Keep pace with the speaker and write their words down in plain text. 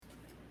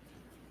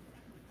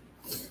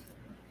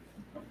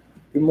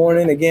Good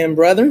morning again,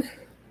 brethren,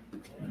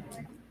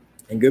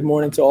 and good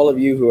morning to all of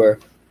you who are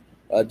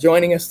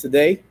joining us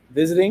today,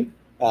 visiting.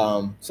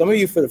 Some of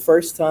you for the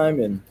first time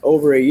in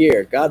over a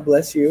year. God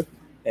bless you,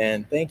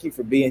 and thank you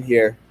for being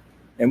here.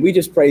 And we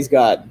just praise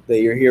God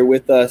that you're here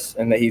with us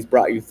and that He's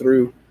brought you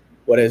through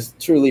what has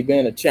truly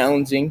been a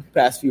challenging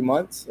past few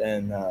months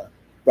and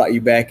brought you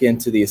back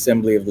into the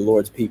assembly of the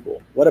Lord's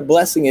people. What a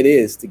blessing it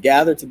is to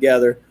gather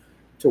together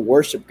to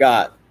worship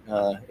God.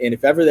 And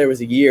if ever there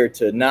was a year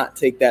to not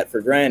take that for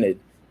granted,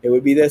 it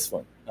would be this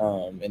one.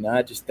 And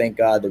I just thank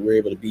God that we're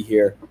able to be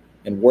here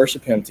and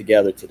worship Him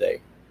together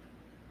today.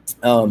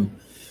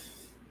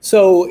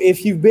 So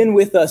if you've been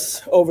with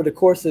us over the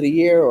course of the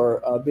year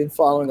or been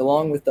following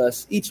along with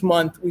us, each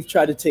month we've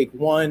tried to take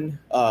one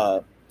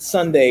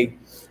Sunday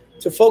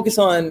to focus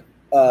on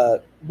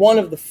one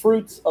of the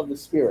fruits of the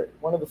Spirit,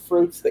 one of the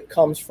fruits that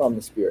comes from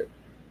the Spirit.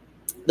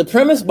 The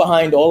premise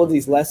behind all of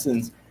these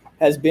lessons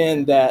has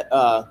been that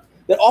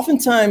that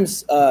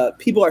oftentimes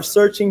people are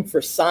searching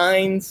for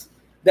signs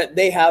that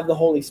they have the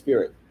Holy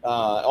Spirit.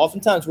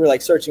 Oftentimes we're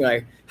like searching,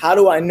 like, how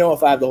do I know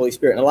if I have the Holy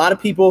Spirit? And a lot of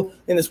people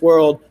in this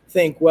world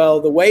think, well,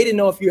 the way to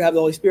know if you have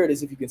the Holy Spirit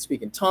is if you can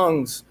speak in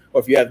tongues,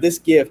 or if you have this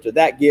gift or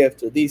that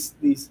gift, or these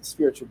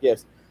spiritual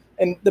gifts.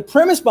 And the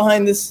premise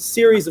behind this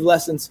series of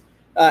lessons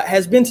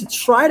has been to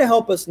try to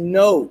help us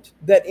note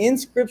that in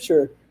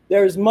Scripture,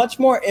 there is much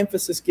more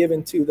emphasis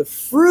given to the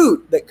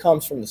fruit that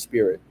comes from the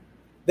Spirit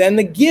than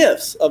the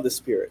gifts of the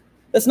Spirit.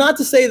 That's not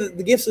to say that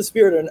the gifts of the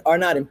Spirit are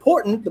not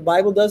important. The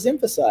Bible does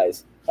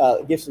emphasize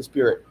gifts of the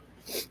Spirit.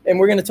 And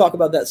we're going to talk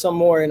about that some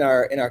more in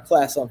our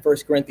class on 1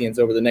 Corinthians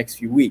over the next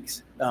few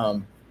weeks.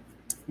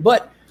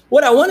 But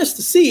what I want us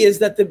to see is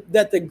that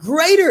the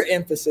greater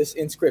emphasis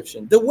in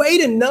Scripture, the way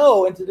to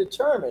know and to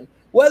determine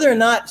whether or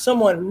not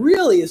someone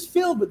really is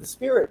filled with the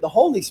Spirit, the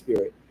Holy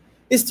Spirit,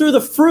 is through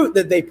the fruit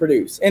that they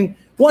produce. And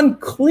one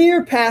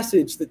clear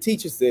passage that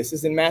teaches this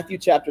is in Matthew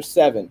chapter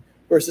 7.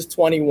 Verses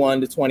 21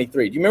 to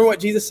 23. Do you remember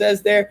what Jesus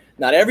says there?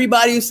 Not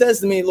everybody who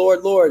says to me,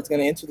 Lord, Lord, is going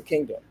to enter the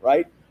kingdom,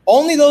 right?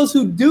 Only those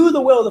who do the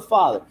will of the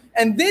Father.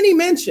 And then he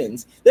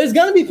mentions there's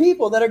going to be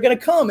people that are going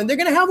to come and they're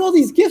going to have all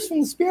these gifts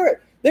from the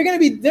Spirit. They're going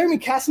to be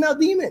casting out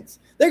demons.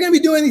 They're going to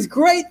be doing these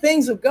great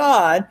things of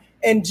God.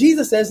 And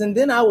Jesus says, and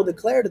then I will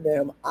declare to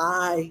them,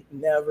 I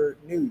never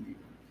knew you.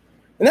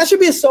 And that should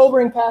be a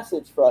sobering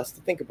passage for us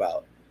to think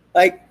about.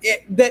 Like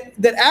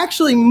that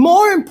actually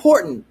more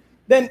important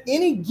than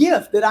any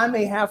gift that I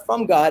may have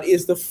from God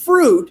is the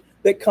fruit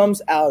that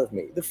comes out of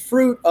me, the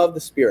fruit of the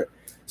Spirit.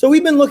 So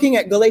we've been looking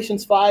at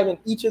Galatians 5 and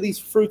each of these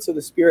fruits of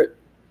the Spirit.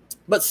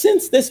 But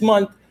since this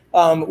month,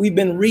 we've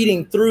been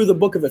reading through the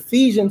book of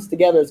Ephesians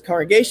together as a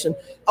congregation.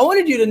 I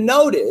wanted you to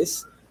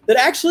notice that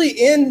actually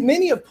in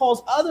many of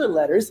Paul's other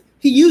letters,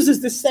 he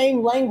uses the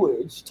same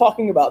language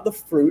talking about the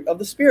fruit of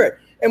the Spirit.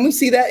 And we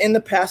see that in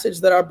the passage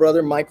that our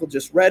brother Michael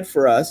just read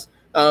for us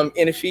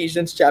in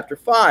Ephesians chapter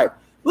 5.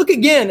 Look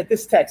again at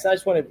this text. I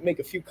just want to make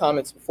a few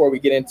comments before we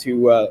get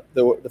into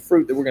the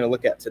fruit that we're going to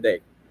look at today.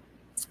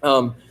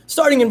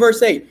 Starting in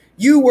verse 8,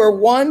 you were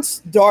once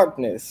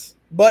darkness,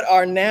 but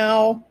are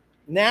now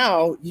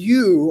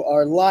you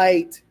are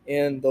light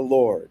in the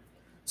Lord.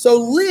 So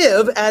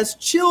live as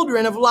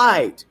children of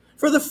light.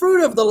 For the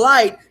fruit of the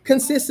light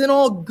consists in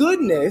all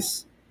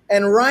goodness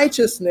and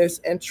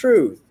righteousness and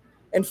truth,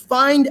 and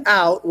find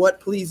out what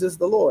pleases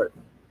the Lord.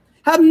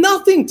 Have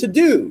nothing to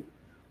do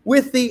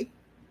with the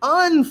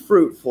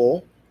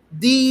unfruitful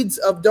deeds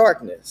of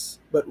darkness,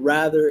 but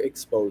rather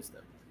expose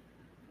them.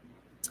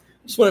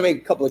 I just want to make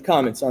a couple of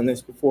comments on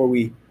this before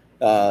we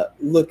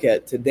look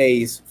at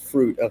today's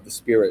fruit of the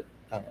Spirit.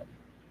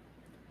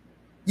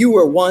 You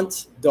were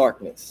once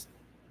darkness.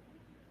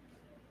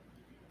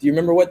 Do you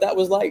remember what that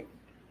was like?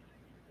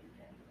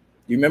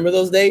 Do you remember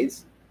those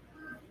days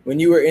when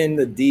you were in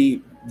the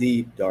deep,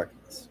 deep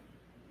darkness?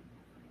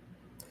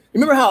 You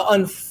remember how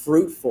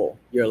unfruitful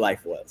your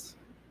life was?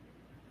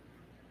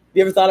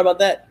 You ever thought about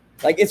that?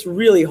 Like, it's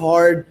really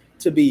hard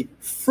to be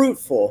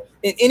fruitful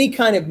in any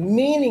kind of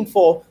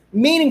meaningful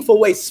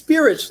way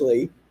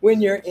spiritually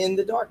when you're in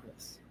the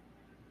darkness.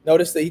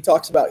 Notice that he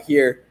talks about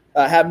here,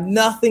 have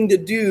nothing to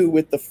do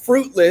with the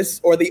fruitless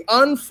or the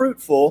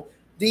unfruitful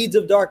deeds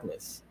of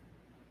darkness.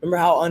 Remember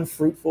how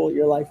unfruitful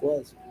your life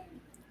was?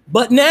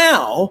 But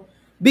now,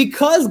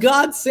 because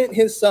God sent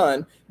his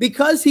Son,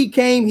 because he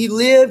came, he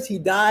lived, he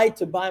died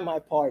to buy my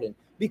pardon,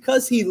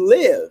 because he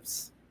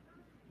lives,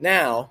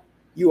 now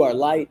you are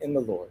light in the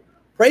Lord.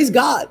 Praise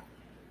God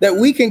that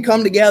we can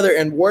come together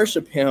and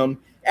worship him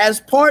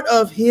as part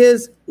of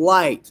his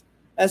light,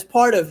 as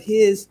part of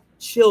his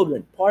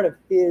children, part of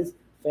his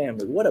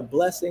family. What a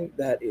blessing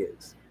that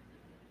is.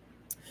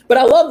 But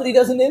I love that he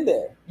doesn't end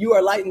there. You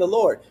are light in the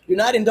Lord. You're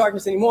not in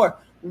darkness anymore.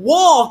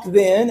 Walk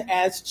then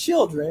as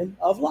children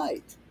of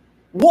light.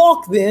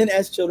 Walk then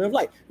as children of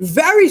light.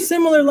 Very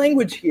similar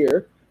language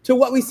here to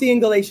what we see in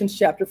Galatians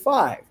chapter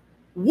 5.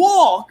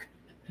 Walk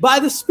by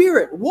the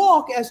Spirit.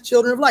 Walk as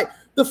children of light.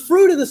 The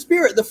fruit of the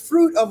Spirit, the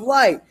fruit of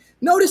light.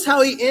 Notice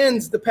how he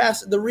ends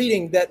the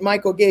reading that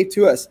Michael gave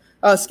to us.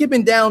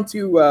 Skipping down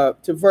to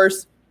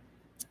verse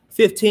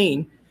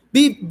 15.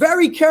 Be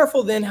very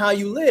careful then how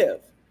you live,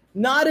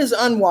 not as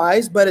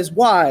unwise, but as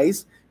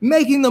wise,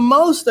 making the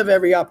most of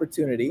every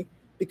opportunity,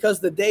 because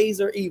the days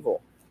are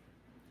evil.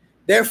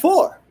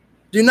 Therefore,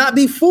 do not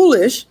be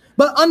foolish,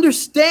 but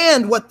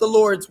understand what the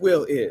Lord's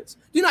will is.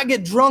 Do not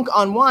get drunk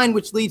on wine,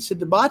 which leads to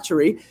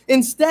debauchery.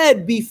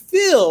 Instead, be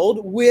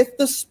filled with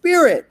the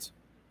Spirit,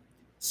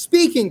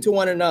 speaking to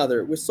one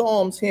another with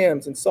psalms,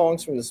 hymns, and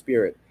songs from the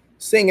Spirit.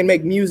 Sing and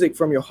make music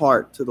from your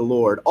heart to the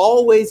Lord,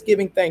 always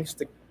giving thanks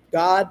to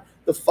God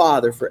the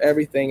Father for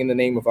everything in the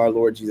name of our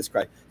Lord Jesus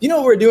Christ. You know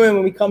what we're doing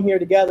when we come here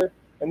together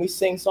and we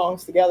sing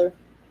songs together?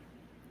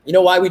 You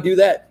know why we do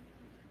that?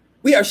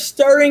 We are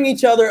stirring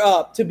each other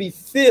up to be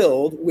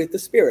filled with the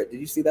Spirit. Did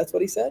you see that's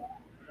what he said?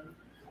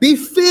 Be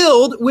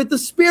filled with the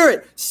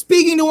Spirit,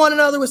 speaking to one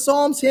another with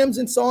psalms, hymns,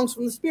 and songs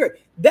from the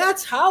Spirit.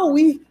 That's how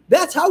we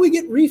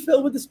get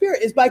refilled with the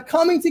Spirit, is by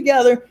coming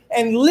together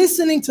and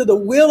listening to the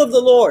will of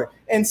the Lord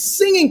and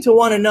singing to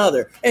one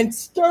another and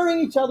stirring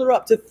each other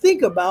up to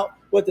think about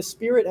what the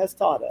Spirit has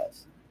taught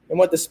us and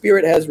what the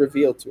Spirit has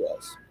revealed to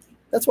us.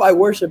 That's why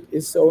worship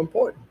is so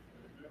important.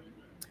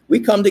 We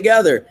come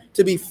together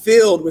to be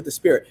filled with the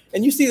Spirit.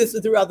 And you see this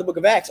throughout the book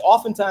of Acts.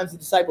 Oftentimes the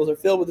disciples are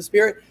filled with the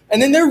Spirit,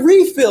 and then they're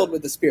refilled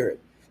with the Spirit.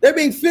 They're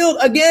being filled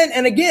again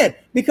and again,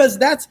 because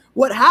that's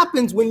what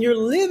happens when you're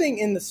living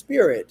in the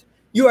Spirit.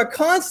 You are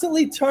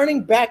constantly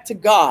turning back to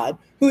God,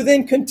 who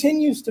then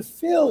continues to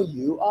fill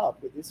you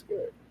up with His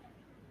Spirit.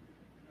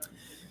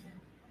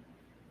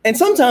 And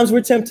sometimes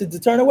we're tempted to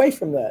turn away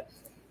from that.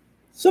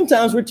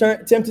 Sometimes we're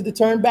tempted to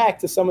turn back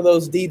to some of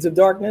those deeds of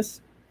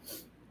darkness.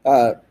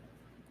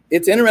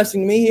 It's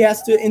interesting to me, he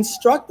has to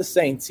instruct the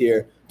saints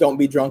here. Don't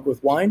be drunk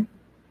with wine.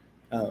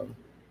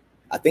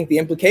 I think the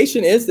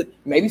implication is that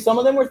maybe some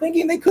of them were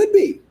thinking they could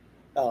be.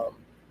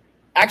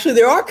 Actually,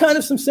 there are kind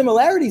of some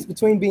similarities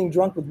between being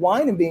drunk with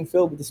wine and being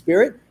filled with the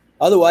Spirit.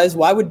 Otherwise,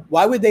 why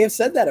would they have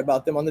said that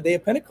about them on the day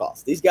of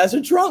Pentecost? These guys are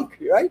drunk,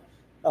 right?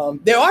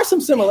 There are some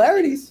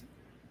similarities.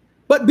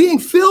 But being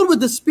filled with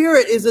the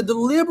Spirit is a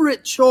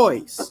deliberate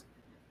choice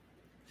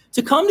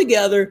to come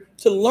together,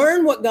 to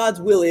learn what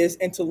God's will is,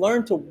 and to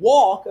learn to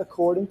walk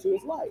according to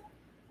His light.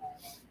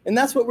 And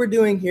that's what we're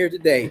doing here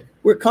today.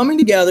 We're coming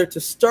together to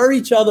stir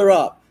each other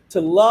up,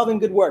 to love and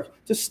good works,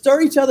 to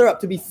stir each other up,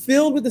 to be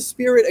filled with the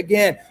Spirit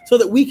again, so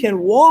that we can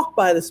walk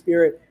by the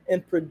Spirit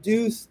and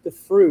produce the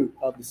fruit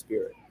of the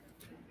Spirit.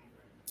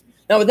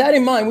 Now, with that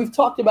in mind, we've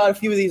talked about a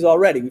few of these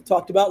already. We've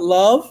talked about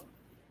love.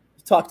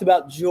 We've talked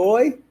about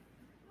joy.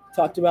 We've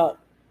talked about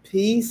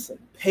peace and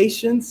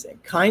patience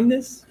and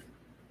kindness.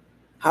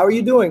 How are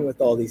you doing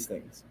with all these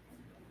things?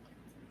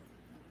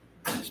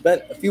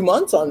 Spent a few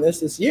months on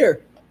this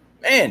year.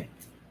 Man,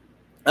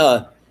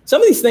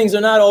 some of these things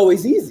are not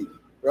always easy,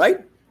 right?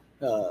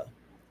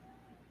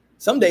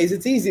 Some days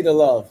it's easy to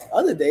love.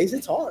 Other days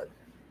it's hard.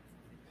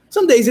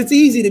 Some days it's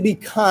easy to be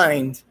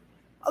kind.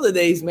 Other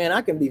days, man,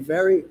 I can be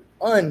very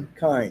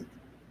unkind.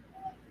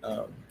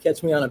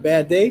 Catch me on a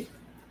bad day.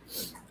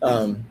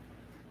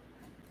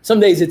 Some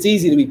days it's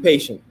easy to be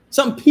patient.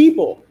 Some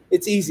people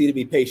it's easy to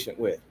be patient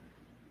with.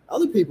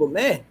 Other people,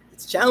 man,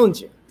 it's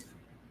challenging.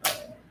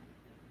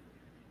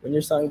 When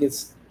your son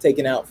gets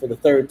taken out for the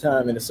third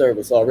time in the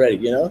service already,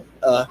 it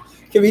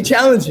can be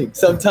challenging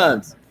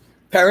sometimes.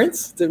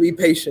 Parents, to be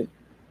patient.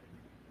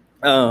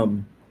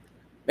 Man,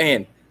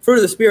 fruit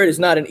of the Spirit is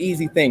not an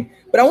easy thing.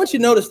 But I want you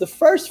to notice the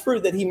first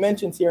fruit that he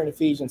mentions here in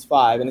Ephesians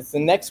 5, and it's the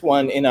next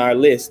one in our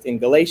list in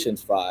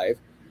Galatians 5.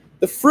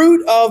 The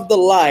fruit of the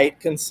light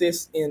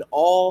consists in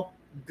all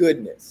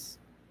goodness.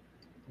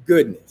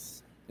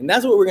 Goodness. And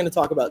that's what we're going to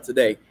talk about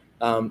today,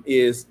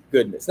 is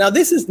goodness. Now,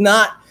 this is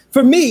not,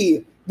 for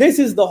me, this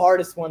is the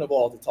hardest one of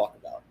all to talk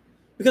about.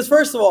 Because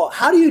first of all,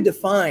 how do you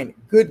define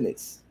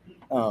goodness?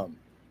 All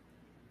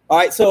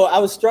right, so I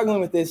was struggling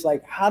with this,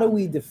 like, how do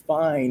we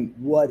define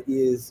what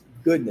is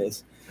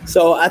goodness?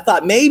 So I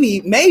thought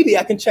maybe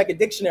I can check a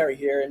dictionary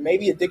here, and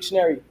maybe a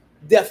dictionary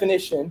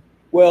definition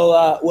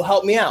will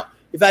help me out.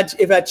 If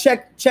I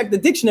check the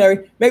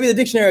dictionary, maybe the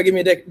dictionary will give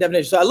me a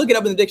definition. So I look it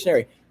up in the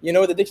dictionary. You know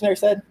what the dictionary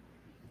said?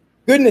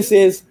 Goodness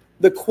is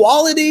the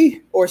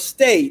quality or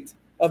state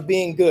of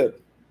being good.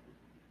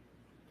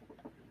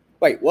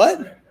 Wait,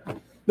 what?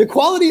 The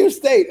quality or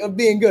state of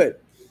being good.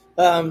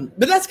 But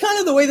that's kind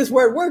of the way this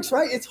word works,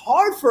 right? It's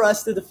hard for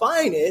us to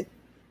define it.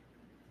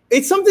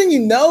 It's something you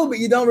know, but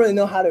you don't really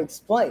know how to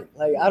explain.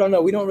 Like, I don't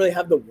know. We don't really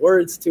have the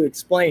words to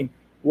explain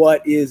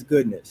what is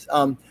goodness.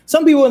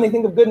 Some people, when they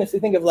think of goodness, they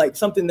think of like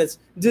something that's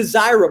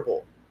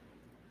desirable.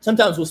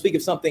 Sometimes we'll speak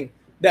of something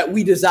that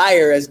we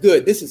desire as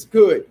good. This is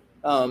good.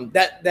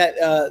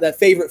 That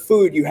favorite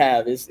food you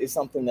have is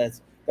something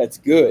that's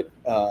good.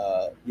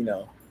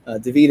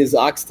 Davita's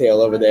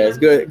oxtail over there is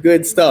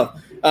good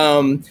stuff.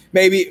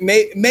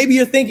 Maybe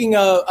you're thinking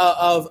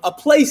of a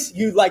place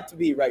you'd like to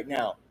be right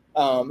now.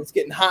 It's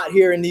getting hot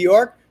here in New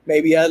York.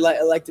 Maybe I'd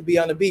like to be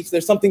on the beach.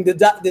 There's something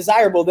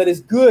desirable that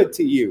is good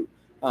to you.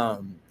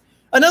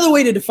 Another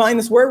way to define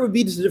this word would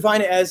be to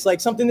define it as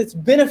like something that's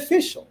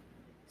beneficial.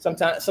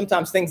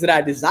 Sometimes things that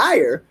I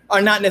desire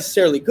are not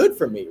necessarily good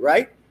for me,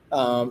 right?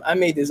 I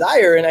may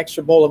desire an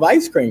extra bowl of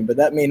ice cream, but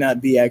that may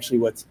not be actually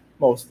what's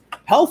most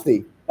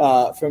healthy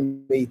for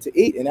me to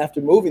eat. And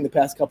after moving the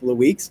past couple of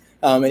weeks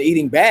and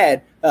eating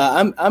bad,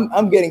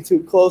 I'm getting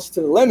too close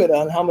to the limit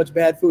on how much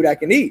bad food I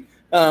can eat.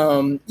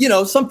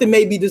 Something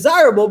may be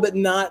desirable, but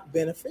not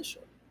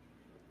beneficial.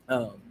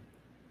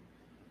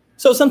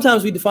 So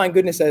sometimes we define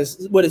goodness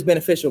as what is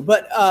beneficial.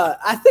 But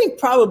I think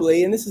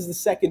probably, and this is the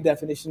second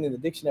definition in the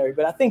dictionary,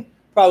 but I think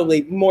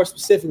probably more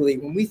specifically,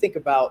 when we think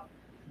about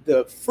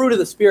the fruit of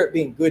the Spirit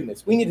being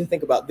goodness, we need to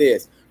think about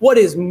this. What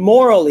is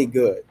morally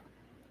good?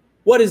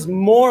 What is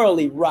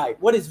morally right?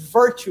 What is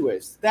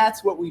virtuous?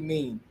 That's what we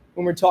mean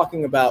when we're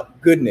talking about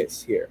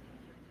goodness here.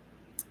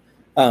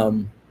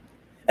 And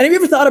have you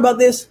ever thought about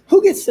this?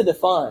 Who gets to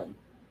define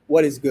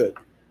what is good?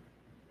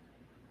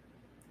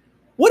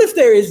 What if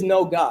there is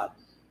no God?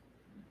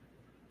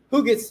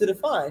 Who gets to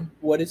define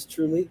what is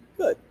truly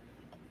good?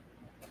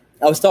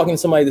 I was talking to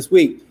somebody this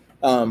week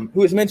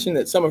who has mentioned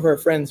that some of her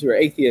friends who are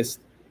atheists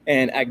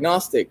and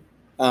agnostic,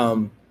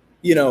 are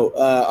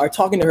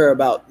talking to her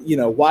about,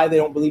 why they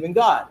don't believe in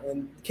God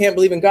and can't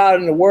believe in God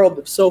in a world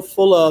that's so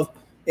full of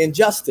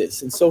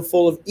injustice and so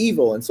full of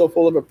evil and so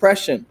full of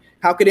oppression.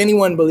 How could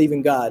anyone believe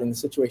in God in a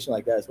situation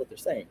like that is what they're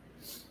saying.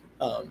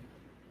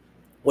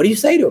 What do you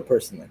say to a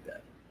person like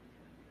that?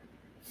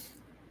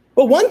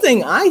 Well, one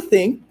thing I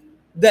think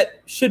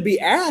that should be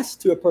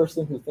asked to a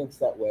person who thinks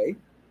that way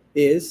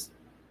is,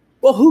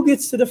 well, who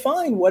gets to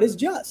define what is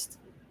just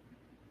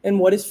and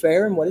what is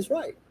fair and what is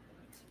right?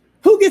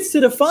 Who gets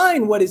to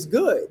define what is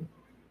good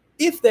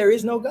if there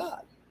is no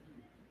God?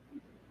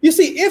 You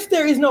see, if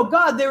there is no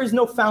God, there is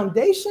no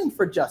foundation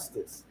for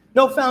justice,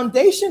 no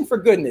foundation for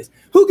goodness.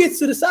 Who gets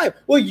to decide?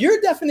 Well, your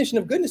definition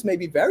of goodness may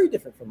be very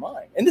different from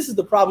mine. And this is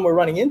the problem we're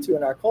running into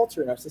in our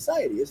culture and our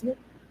society, isn't it?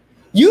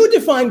 You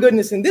define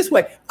goodness in this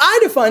way. I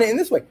define it in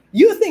this way.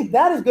 You think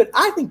that is good.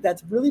 I think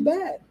that's really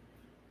bad.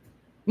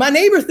 My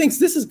neighbor thinks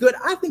this is good.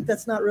 I think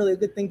that's not really a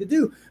good thing to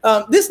do.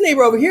 This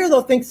neighbor over here,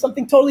 though, thinks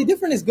something totally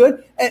different is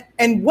good.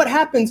 And what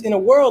happens in a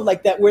world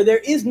like that where there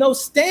is no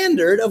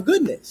standard of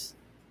goodness?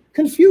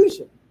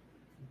 Confusion,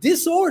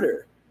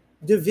 disorder,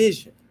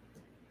 division.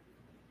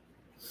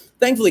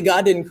 Thankfully,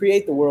 God didn't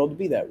create the world to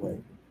be that way.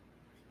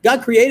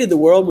 God created the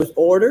world with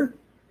order,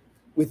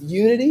 with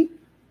unity,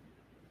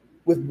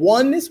 with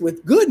oneness,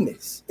 with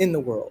goodness in the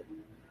world.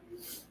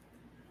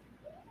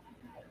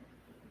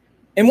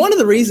 And one of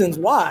the reasons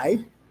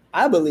why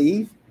I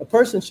believe a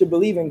person should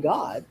believe in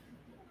God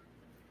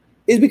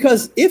is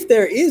because if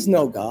there is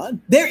no God,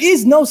 there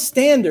is no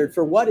standard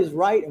for what is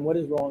right and what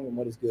is wrong and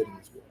what is good in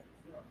this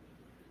world.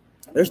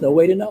 There's no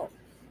way to know.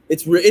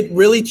 It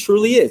really,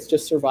 truly is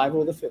just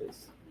survival of the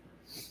fittest.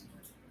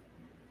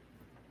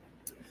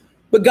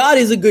 But God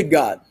is a good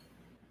God,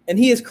 and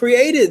he has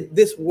created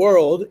this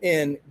world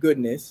in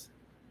goodness.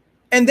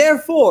 And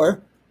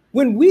therefore,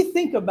 when we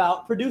think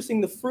about producing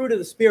the fruit of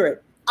the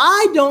Spirit,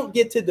 I don't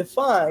get to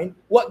define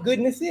what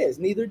goodness is.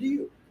 Neither do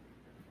you.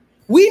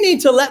 We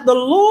need to let the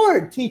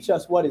Lord teach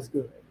us what is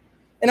good.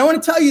 And I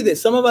want to tell you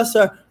this. Some of us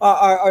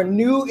are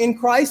new in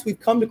Christ. We've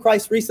come to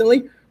Christ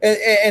recently.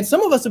 And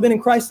some of us have been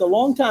in Christ a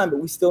long time, but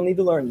we still need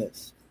to learn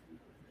this.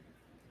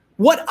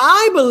 What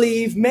I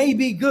believe may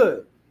be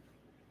good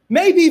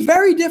may be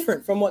very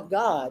different from what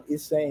God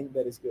is saying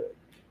that is good.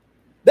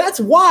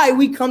 That's why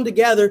we come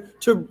together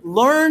to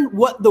learn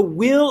what the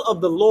will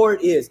of the Lord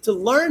is, to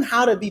learn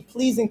how to be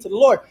pleasing to the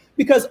Lord.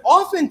 Because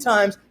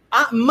oftentimes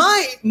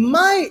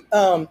my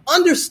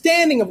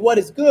understanding of what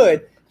is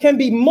good can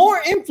be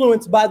more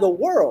influenced by the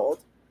world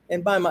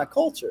and by my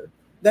culture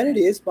than it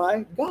is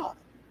by God,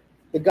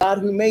 the God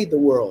who made the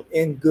world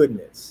in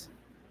goodness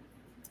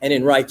and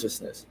in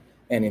righteousness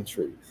and in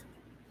truth.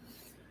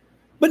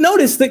 But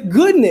notice that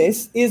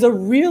goodness is a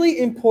really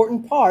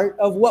important part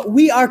of what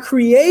we are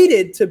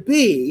created to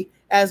be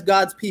as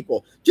God's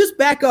people. Just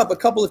back up a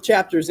couple of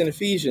chapters in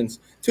Ephesians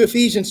to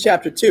Ephesians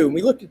chapter 2. And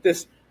we looked at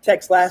this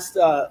text last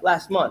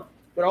month,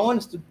 but I want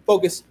us to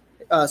focus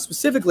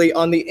specifically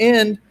on the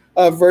end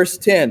of verse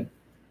 10.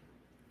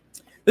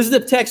 This is the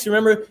text,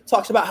 remember,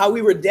 talks about how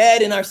we were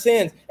dead in our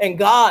sins, and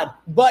God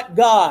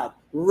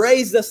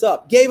raised us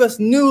up, gave us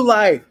new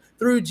life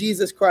through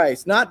Jesus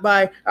Christ, not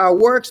by our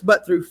works,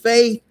 but through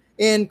faith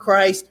in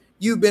Christ.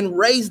 You've been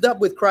raised up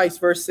with Christ,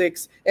 verse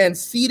 6, and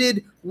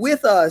seated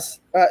us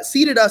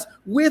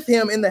with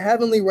him in the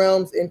heavenly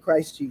realms in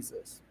Christ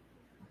Jesus,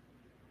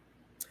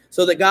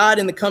 so that God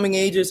in the coming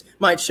ages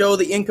might show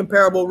the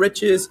incomparable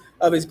riches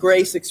of his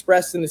grace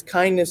expressed in his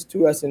kindness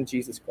to us in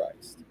Jesus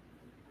Christ.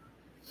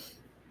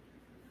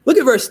 Look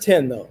at verse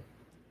 10, though.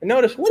 And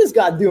notice, what is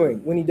God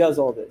doing when he does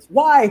all this?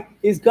 Why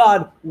is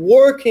God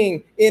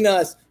working in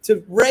us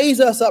to raise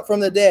us up from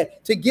the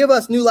dead, to give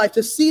us new life,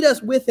 to seat us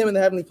with him in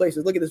the heavenly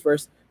places? Look at this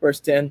verse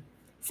 10.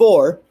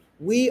 For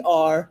we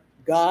are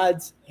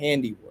God's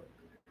handiwork,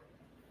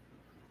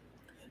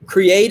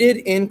 created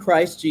in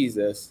Christ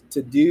Jesus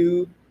to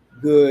do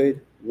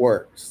good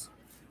works,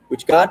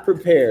 which God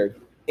prepared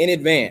in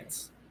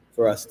advance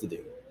for us to do.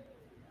 Do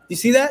you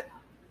see that?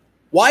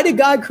 Why did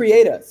God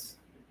create us?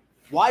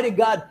 Why did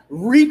God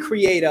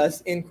recreate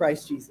us in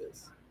Christ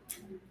Jesus?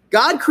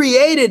 God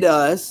created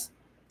us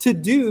to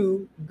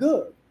do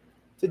good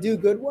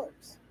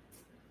works.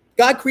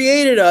 God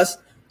created us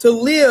to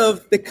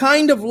live the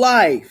kind of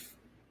life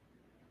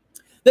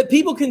that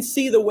people can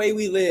see the way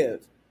we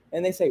live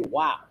and they say,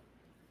 wow,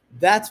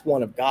 that's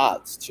one of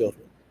God's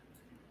children.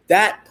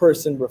 That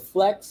person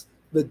reflects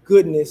the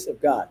goodness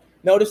of God.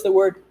 Notice the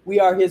word, we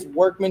are his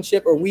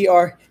workmanship, or we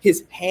are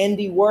his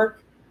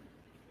handiwork.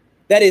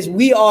 That is,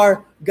 we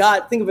are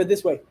God. Think of it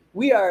this way.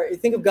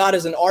 Think of God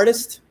as an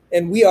artist,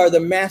 and we are the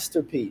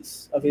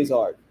masterpiece of his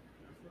art.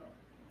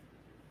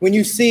 When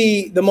you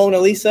see the Mona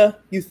Lisa,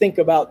 you think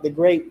about the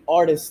great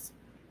artist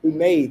who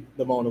made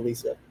the Mona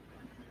Lisa,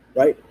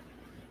 right?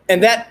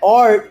 And that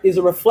art is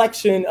a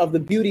reflection of the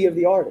beauty of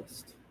the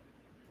artist.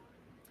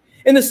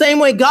 In the same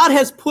way, God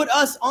has put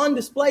us on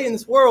display in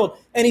this world,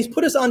 and he's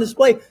put us on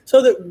display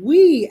so that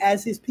we,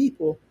 as his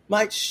people,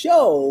 might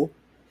show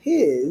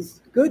his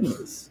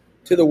goodness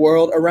to the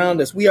world around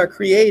us. We are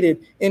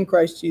created in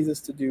Christ Jesus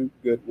to do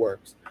good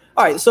works.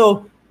 All right,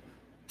 so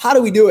how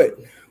do we do it?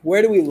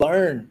 Where do we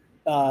learn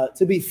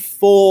to be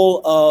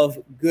full of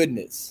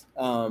goodness?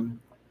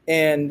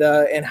 And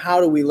how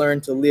do we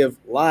learn to live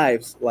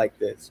lives like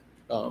this?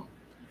 I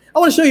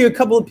want to show you a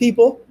couple of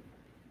people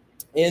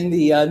in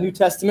the New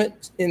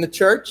Testament in the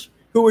church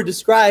who were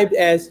described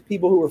as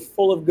people who were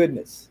full of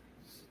goodness,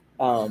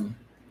 and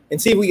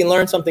see if we can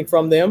learn something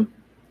from them.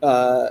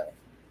 I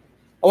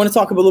want to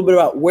talk a little bit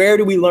about where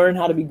do we learn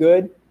how to be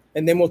good,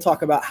 and then we'll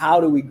talk about how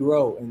do we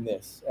grow in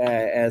this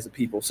as a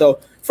people. So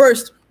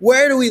first,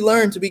 where do we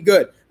learn to be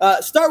good?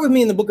 Start with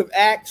me in the book of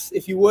Acts,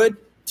 if you would.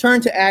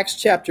 Turn to Acts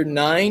chapter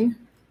 9.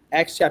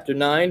 Acts chapter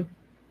 9.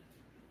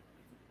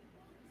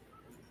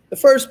 The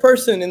first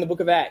person in the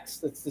book of Acts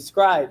that's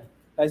described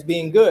as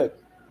being good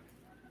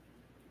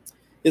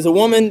is a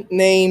woman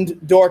named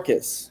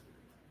Dorcas.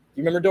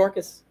 You remember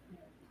Dorcas?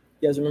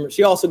 You guys remember?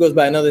 She also goes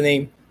by another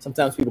name.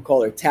 Sometimes people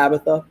call her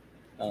Tabitha.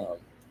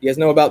 You guys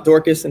know about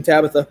Dorcas and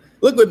Tabitha?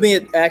 Look with me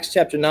at Acts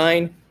chapter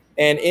 9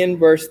 and in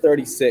verse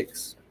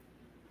 36.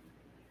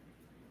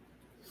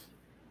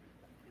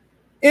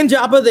 In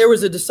Joppa, there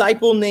was a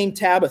disciple named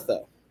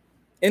Tabitha.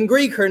 In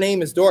Greek, her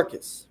name is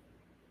Dorcas.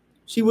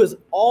 She was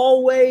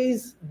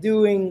always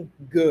doing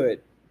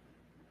good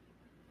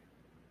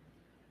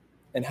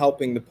and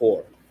helping the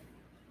poor.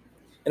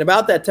 And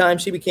about that time,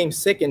 she became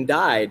sick and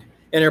died,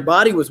 and her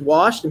body was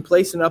washed and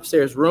placed in an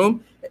upstairs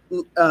room.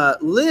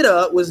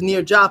 Lydda was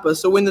near Joppa,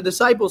 so when the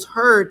disciples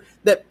heard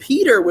that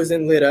Peter was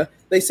in Lydda,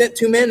 they sent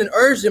 2 men and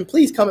urged him,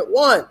 please come at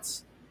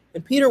once.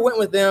 And Peter went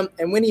with them,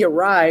 and when he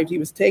arrived, he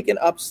was taken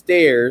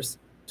upstairs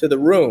to the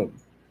room.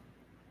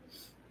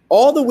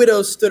 All the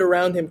widows stood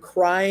around him,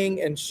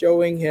 crying and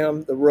showing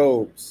him the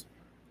robes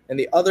and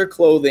the other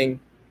clothing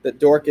that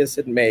Dorcas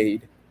had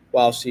made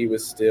while she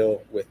was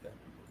still with them.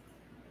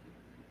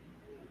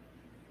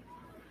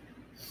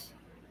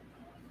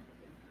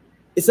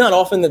 It's not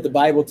often that the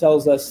Bible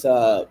tells us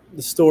the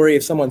story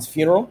of someone's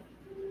funeral,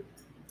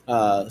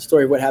 the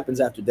story of what happens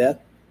after death.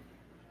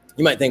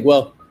 You might think,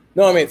 well,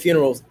 normally at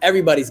funerals,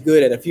 everybody's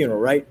good at a funeral,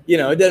 right? You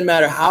know, it doesn't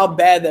matter how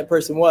bad that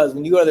person was.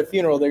 When you go to their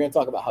funeral, they're going to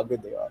talk about how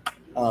good they are.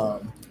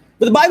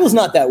 But the Bible's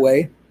not that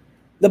way.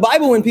 The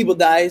Bible, when people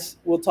dies,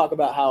 will talk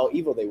about how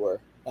evil they were.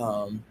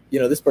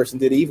 This person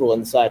did evil in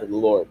the sight of the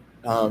Lord,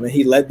 and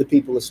he led the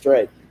people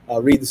astray.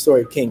 Read the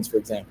story of Kings, for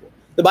example.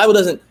 The Bible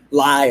doesn't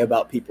lie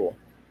about people.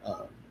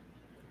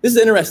 This is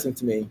interesting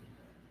to me.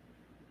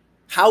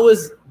 How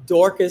was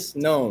Dorcas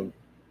known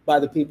by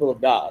the people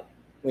of God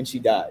when she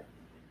died?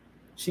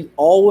 She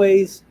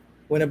always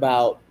went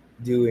about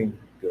doing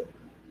good.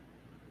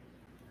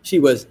 She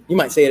was, you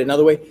might say it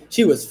another way,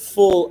 she was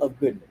full of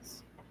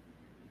goodness.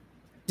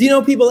 Do you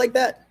know people like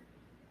that?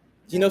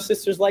 Do you know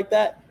sisters like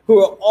that? Who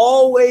are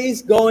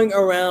always going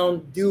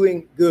around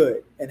doing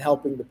good and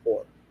helping the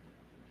poor.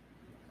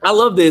 I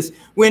love this.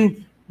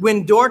 When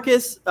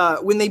Dorcas,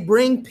 when they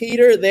bring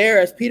Peter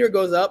there, as Peter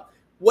goes up,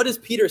 what does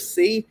Peter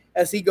see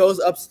as he goes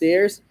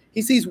upstairs?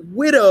 He sees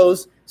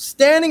widows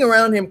standing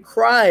around him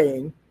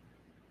crying,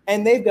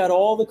 and they've got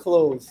all the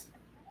clothes,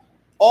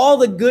 all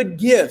the good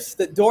gifts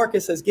that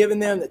Dorcas has given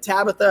them, that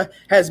Tabitha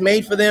has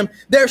made for them.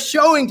 They're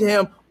showing to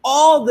him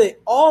all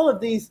of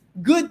these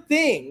good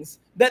things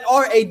that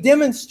are a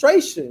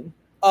demonstration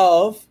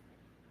of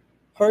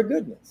her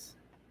goodness,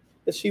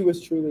 that she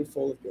was truly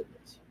full of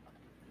goodness.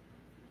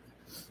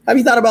 Have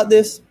you thought about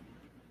this?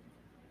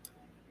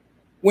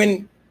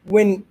 When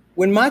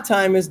my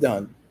time is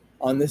done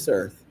on this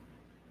earth,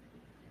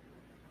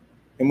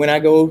 and when I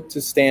go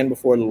to stand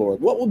before the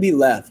Lord, what will be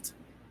left?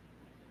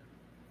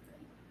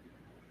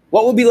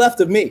 What will be left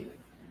of me?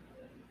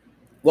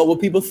 What will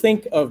people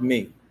think of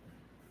me?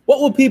 What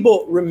will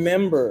people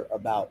remember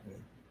about me?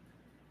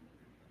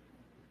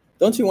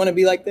 Don't you want to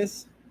be like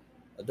this?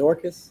 A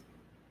Dorcas?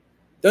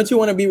 Don't you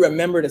want to be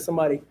remembered as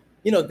somebody,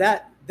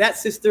 that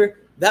sister,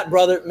 that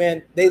brother,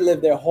 man, they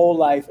lived their whole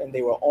life and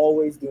they were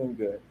always doing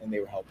good and they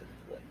were helping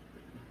the poor.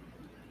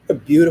 A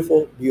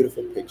beautiful,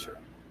 beautiful picture.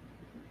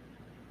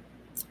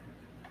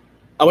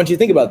 I want you to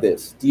think about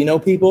this. Do you know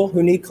people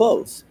who need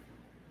clothes?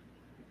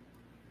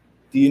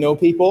 Do you know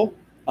people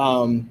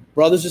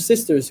brothers or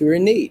sisters who are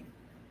in need?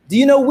 Do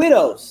you know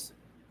widows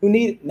who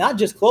need not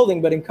just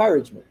clothing, but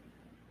encouragement?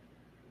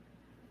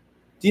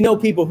 Do you know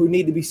people who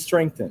need to be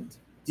strengthened?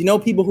 Do you know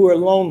people who are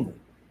lonely?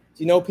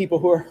 Do you know people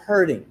who are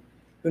hurting,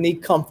 who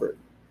need comfort?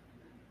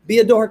 Be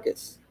a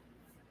Dorcas.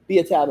 Be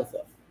a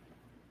Tabitha.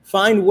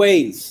 Find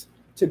ways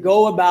to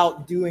go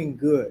about doing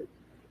good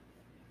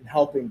and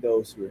helping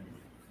those who are in need.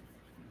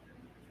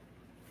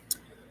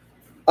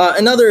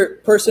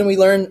 Another person we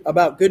learn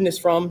about goodness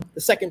from,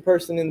 the second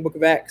person in the book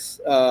of Acts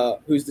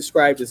who's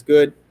described as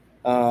good,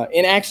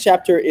 in Acts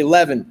chapter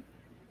 11,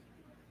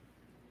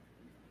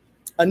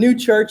 a new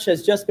church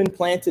has just been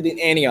planted in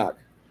Antioch.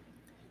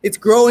 It's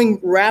growing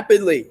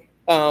rapidly.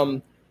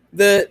 There's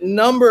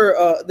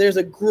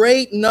a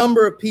great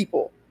number of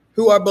people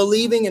who are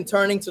believing and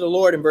turning to the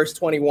Lord in verse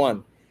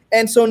 21.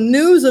 And so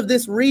news of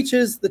this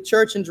reaches the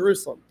church in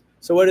Jerusalem.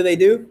 So what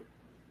do?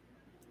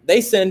 They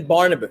send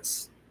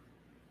Barnabas.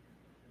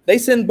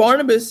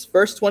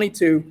 Verse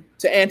 22,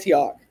 to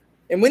Antioch.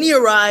 And when he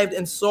arrived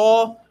and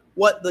saw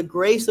what the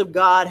grace of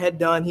God had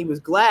done, he was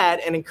glad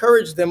and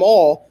encouraged them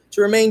all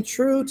to remain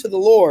true to the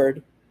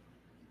Lord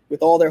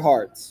with all their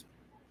hearts.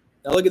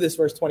 Now look at this,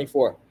 verse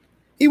 24.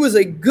 He was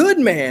a good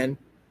man,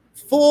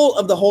 full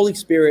of the Holy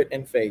Spirit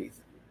and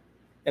faith,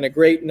 and a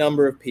great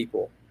number of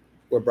people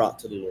were brought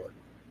to the Lord.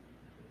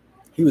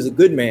 He was a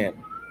good man,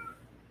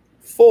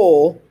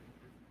 full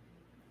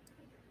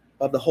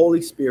of the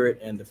Holy Spirit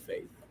and the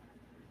faith.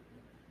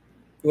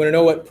 You want to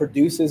know what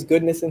produces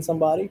goodness in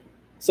somebody?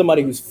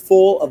 Somebody who's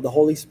full of the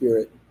Holy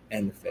Spirit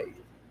and the faith.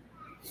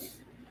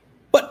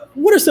 But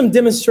what are some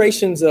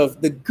demonstrations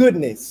of the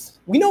goodness?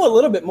 We know a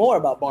little bit more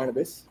about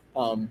Barnabas.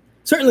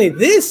 Certainly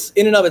this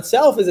in and of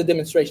itself is a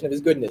demonstration of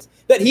his goodness,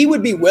 that he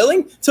would be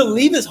willing to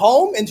leave his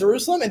home in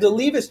Jerusalem and to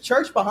leave his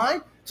church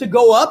behind to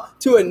go up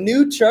to a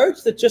new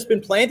church that's just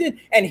been planted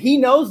and he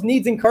knows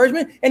needs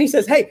encouragement. And he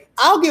says, hey,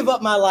 I'll give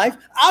up my life.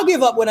 I'll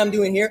give up what I'm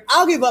doing here.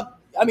 I'll give up.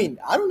 I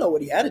don't know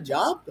what he had, a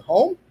job, a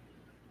home,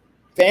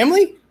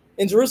 family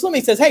in Jerusalem.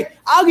 He says, hey,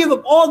 I'll give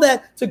up all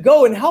that to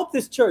go and help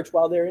this church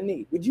while they're in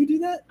need. Would you do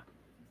that?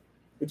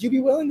 Would you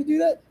be willing to do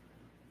that?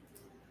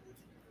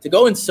 To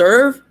go and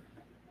serve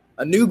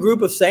a new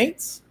group of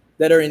saints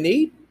that are in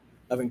need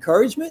of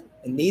encouragement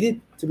and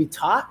needed to be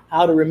taught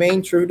how to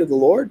remain true to the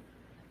Lord?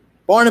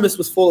 Barnabas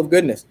was full of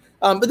goodness.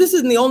 But this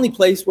isn't the only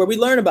place where we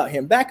learn about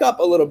him. Back up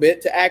a little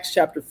bit to Acts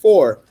chapter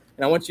 4.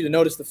 And I want you to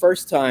notice the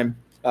first time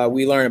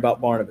we learn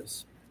about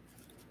Barnabas.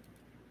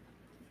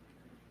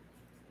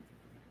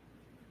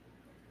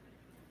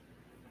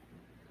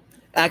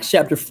 Acts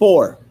chapter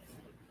 4.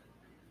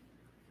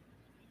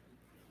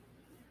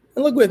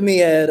 And look with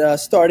me at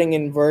starting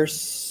in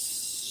verse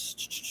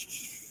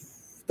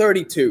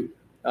 32.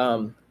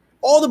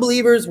 All the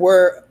believers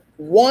were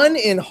one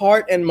in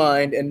heart and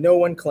mind, and no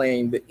one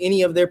claimed that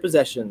any of their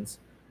possessions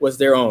was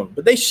their own.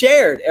 But they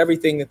shared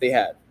everything that they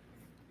had.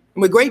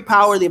 And with great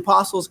power, the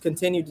apostles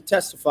continued to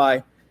testify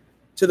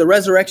to the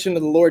resurrection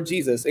of the Lord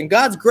Jesus. And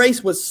God's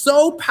grace was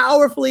so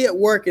powerfully at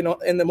work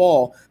in them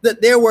all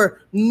that there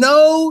were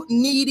no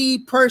needy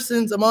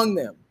persons among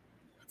them.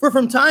 For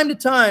from time to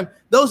time,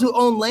 those who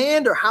owned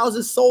land or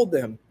houses sold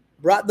them,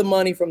 brought the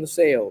money from the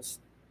sales,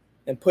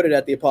 and put it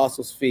at the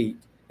apostles' feet,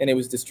 and it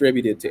was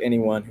distributed to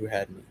anyone who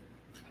had need.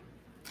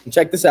 And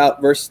check this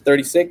out, verse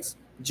 36.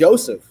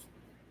 Joseph,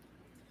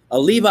 a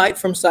Levite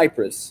from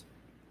Cyprus,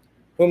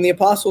 whom the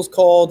apostles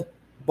called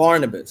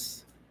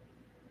Barnabas,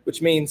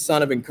 which means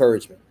son of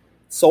encouragement,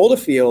 sold a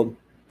field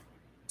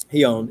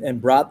he owned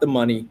and brought the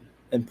money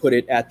and put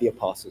it at the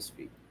apostles'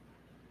 feet.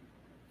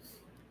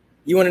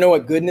 You want to know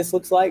what goodness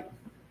looks like?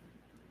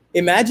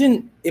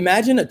 Imagine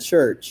a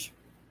church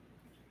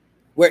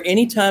where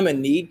anytime a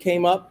need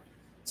came up,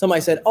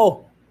 somebody said,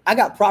 oh, I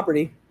got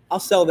property. I'll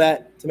sell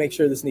that to make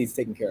sure this need's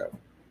taken care of.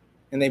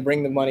 And they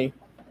bring the money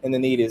and the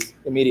need is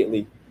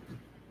immediately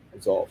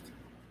resolved.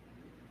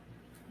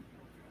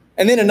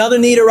 And then another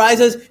need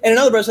arises and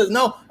another brother says,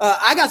 no,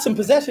 I got some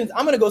possessions.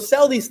 I'm going to go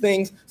sell these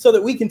things so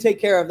that we can take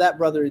care of that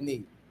brother in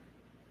need.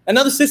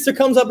 Another sister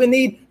comes up in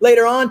need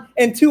later on,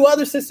 and two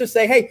other sisters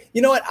say, hey,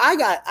 you know what?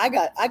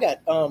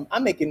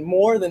 I'm making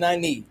more than I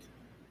need.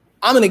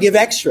 I'm going to give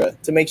extra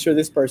to make sure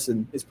this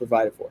person is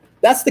provided for.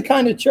 That's the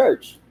kind of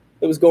church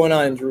that was going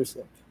on in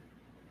Jerusalem.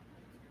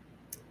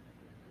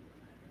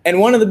 And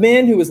one of the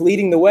men who was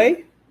leading the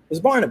way was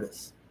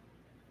Barnabas.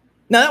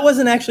 Now, that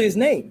wasn't actually his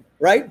name,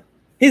 right?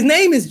 His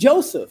name is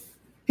Joseph.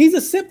 He's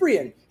a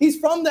Cyprian. He's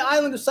from the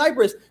island of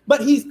Cyprus,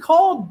 but he's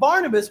called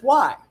Barnabas.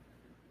 Why?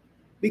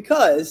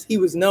 Because he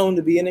was known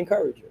to be an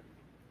encourager.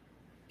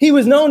 He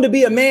was known to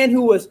be a man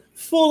who was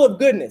full of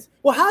goodness.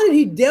 Well, how did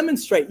he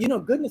demonstrate?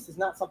 Goodness is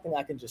not something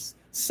I can just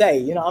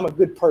say, I'm a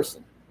good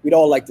person. We'd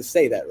all like to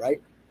say that,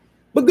 right?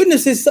 But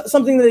goodness is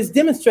something that is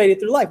demonstrated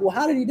through life. Well,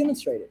 how did he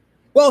demonstrate it?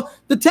 Well,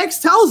 the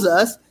text tells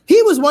us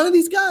he was one of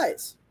these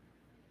guys.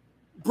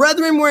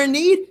 Brethren were in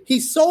need. He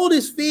sold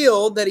his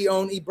field that he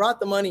owned. He brought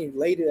the money and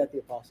laid it at the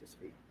apostles'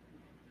 feet.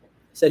 He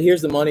said,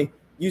 here's the money.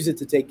 Use it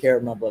to take care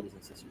of my brothers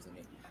and sisters in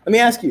need. Let me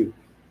ask you,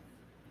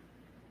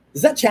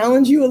 does that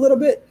challenge you a little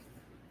bit?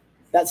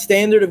 that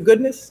standard of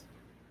goodness?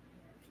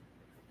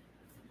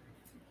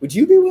 Would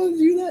you be willing to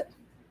do that?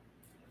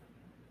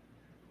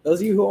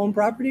 Those of you who own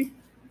property?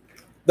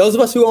 Those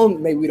of us who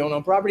own, maybe we don't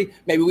own property,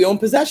 maybe we own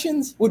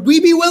possessions. Would we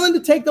be willing to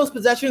take those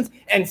possessions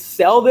and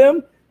sell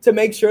them to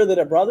make sure that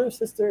a brother or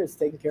sister is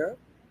taken care of?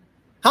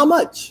 How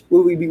much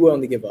would we be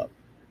willing to give up?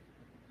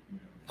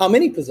 How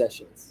many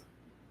possessions?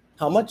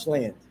 How much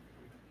land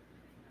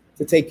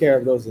to take care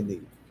of those in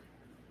need?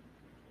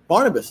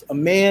 Barnabas, a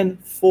man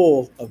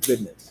full of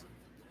goodness.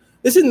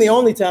 This isn't the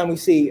only time we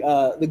see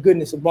the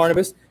goodness of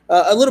Barnabas.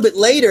 A little bit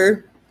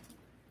later,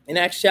 in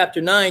Acts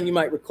chapter 9, you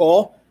might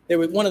recall, there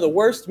was one of the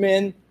worst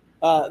men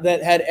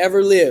that had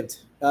ever lived.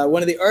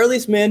 One of the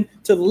earliest men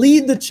to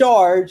lead the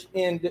charge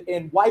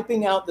in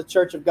wiping out the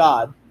church of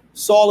God,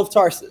 Saul of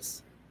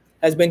Tarsus,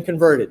 has been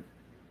converted.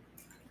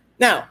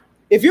 Now,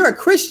 if you're a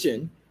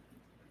Christian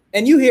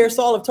and you hear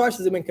Saul of Tarsus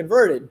has been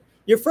converted,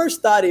 your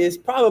first thought is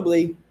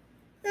probably,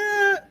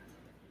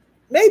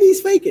 maybe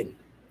he's faking.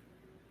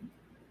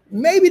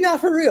 Maybe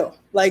not for real.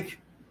 Like,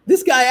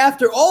 this guy,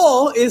 after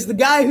all, is the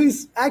guy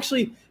who's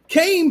actually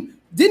came,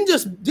 didn't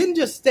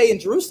just stay in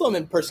Jerusalem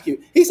and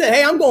persecute. He said,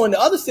 hey, I'm going to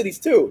other cities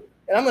too,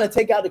 and I'm going to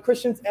take out the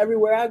Christians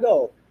everywhere I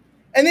go.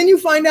 And then you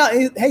find out,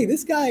 hey,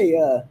 this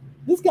guy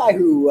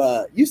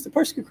who used to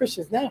persecute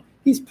Christians, now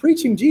he's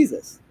preaching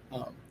Jesus.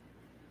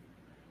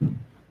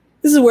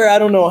 This is where I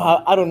don't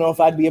know if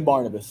I'd be a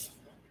Barnabas.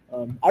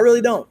 I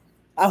really don't.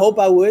 I hope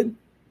I would,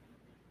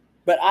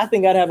 but I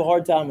think I'd have a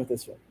hard time with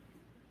this one.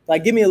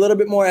 Like, give me a little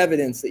bit more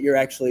evidence that you're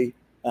actually,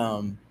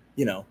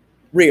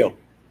 real.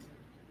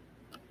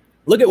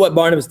 Look at what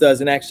Barnabas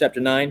does in Acts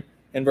chapter 9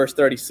 and verse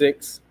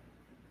 36.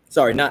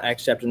 Sorry, not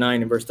Acts chapter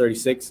 9 and verse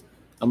 36.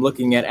 I'm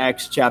looking at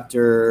Acts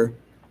chapter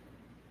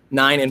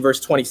 9 and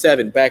verse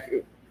 27. Back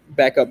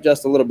up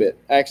just a little bit.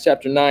 Acts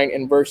chapter 9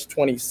 and verse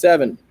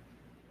 27.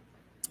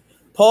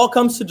 Saul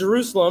comes to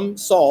Jerusalem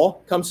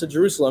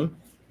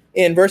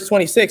in verse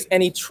 26,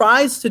 and he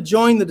tries to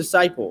join the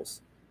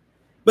disciples.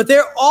 But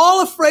they're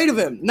all afraid of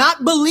him,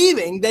 not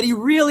believing that he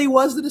really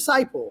was the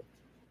disciple.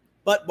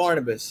 But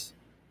Barnabas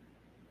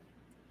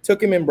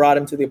took him and brought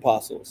him to the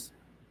apostles.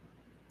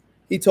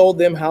 He told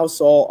them how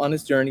Saul on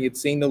his journey had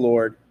seen the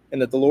Lord,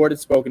 and that the Lord had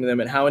spoken to them,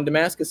 and how in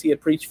Damascus he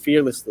had preached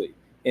fearlessly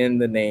in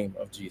the name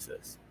of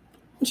Jesus. I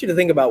want you to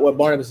think about what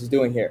Barnabas is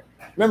doing here.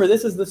 Remember,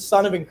 this is the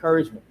son of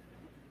encouragement,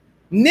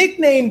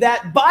 nicknamed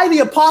that by the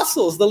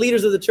apostles, the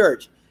leaders of the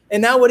church.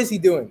 And now what is he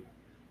doing? Do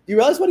you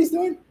realize what he's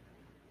doing?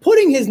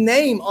 Putting his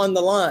name on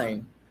the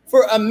line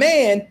for a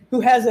man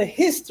who has a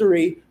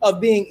history of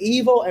being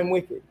evil and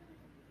wicked.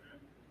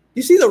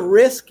 You see the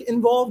risk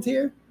involved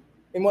here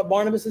in what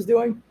Barnabas is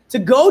doing? To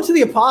go to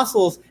the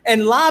apostles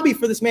and lobby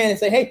for this man and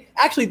say, hey,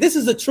 actually, this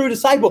is a true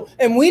disciple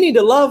and we need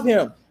to love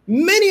him.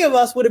 Many of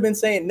us would have been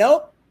saying,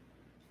 nope,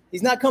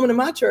 he's not coming to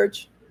my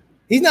church.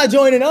 He's not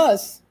joining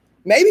us.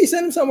 Maybe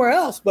send him somewhere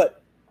else,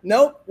 but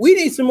nope, we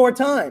need some more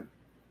time.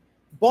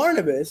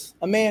 Barnabas,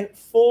 a man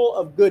full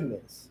of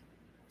goodness,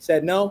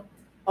 said, no,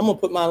 I'm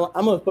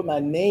gonna put my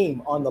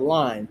name on the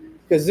line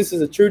because this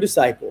is a true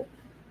disciple.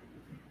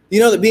 You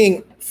know that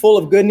being full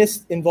of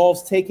goodness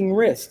involves taking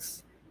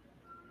risks.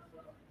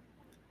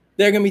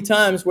 There are going to be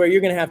times where you're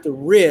going to have to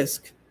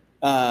risk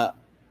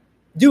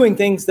doing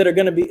things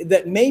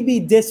that may be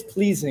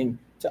displeasing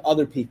to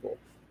other people.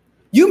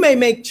 You may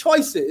make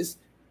choices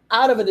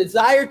out of a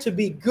desire to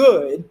be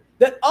good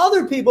that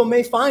other people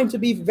may find to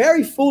be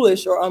very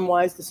foolish or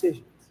unwise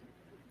decisions.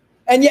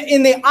 And yet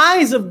in the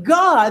eyes of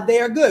God, they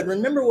are good.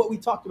 Remember what we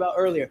talked about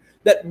earlier,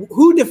 that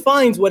who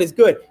defines what is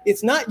good?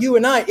 It's not you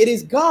and I, it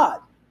is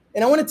God.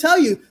 And I want to tell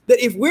you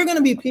that if we're going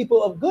to be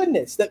people of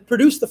goodness that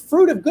produce the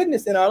fruit of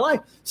goodness in our life,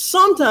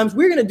 sometimes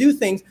we're going to do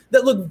things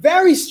that look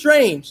very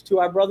strange to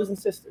our brothers and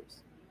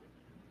sisters,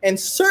 and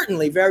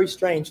certainly very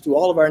strange to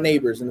all of our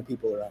neighbors and the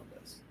people around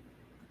us.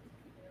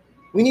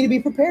 We need to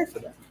be prepared for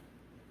that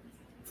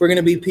if we're going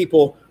to be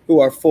people who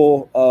are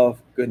full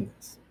of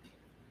goodness.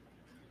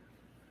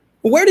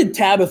 Where did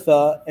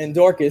Tabitha and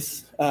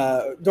Dorcas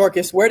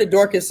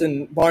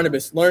and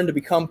Barnabas learn to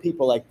become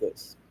people like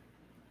this?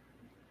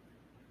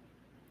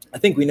 I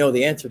think we know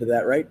the answer to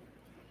that, right?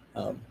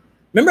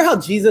 Remember how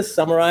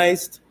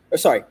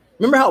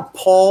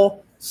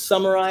Paul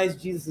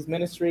summarized Jesus'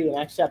 ministry in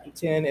Acts chapter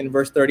 10 and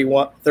verse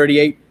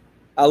 38?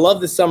 I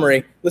love the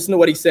summary. Listen to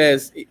what he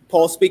says.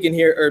 Peter speaking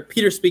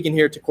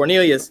here to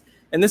Cornelius.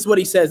 And this is what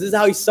he says. This is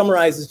how he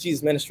summarizes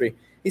Jesus' ministry.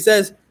 He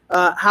says,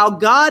 how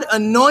God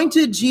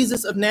anointed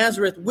Jesus of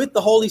Nazareth with the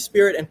Holy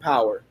Spirit and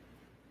power,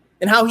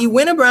 and how he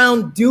went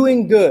around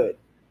doing good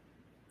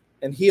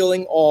and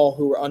healing all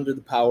who were under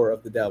the power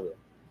of the devil,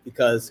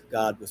 because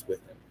God was with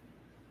him.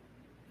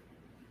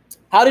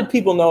 How did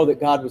people know that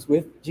God was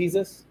with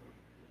Jesus?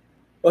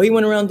 Well, he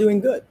went around doing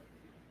good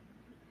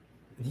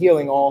and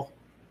healing all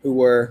who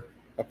were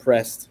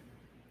oppressed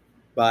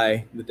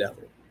by the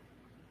devil.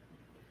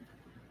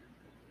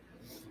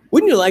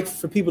 Wouldn't you like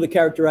for people to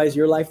characterize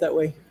your life that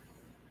way?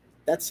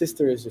 That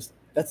sister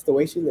that's the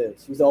way she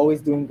lives. She's always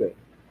doing good.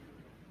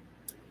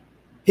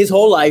 His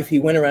whole life, he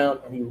went around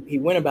and he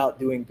went about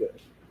doing good.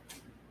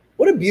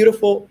 What a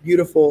beautiful,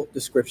 beautiful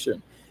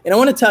description. And I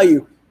want to tell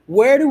you,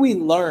 where do we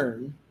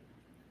learn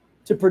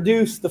to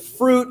produce the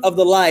fruit of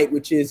the light,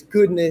 which is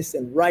goodness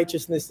and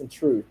righteousness and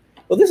truth?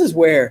 Well, this is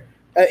where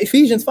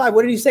Ephesians 5,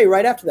 what did he say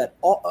right after that?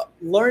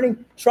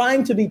 Learning,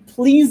 trying to be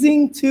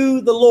pleasing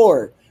to the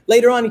Lord.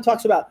 Later on, he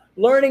talks about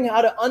learning how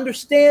to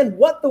understand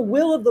what the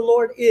will of the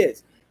Lord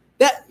is.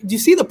 Do you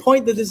see the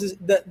point that this is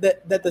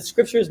that the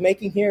scripture is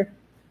making here?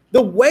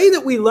 The way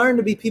that we learn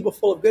to be people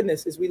full of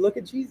goodness is we look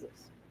at Jesus.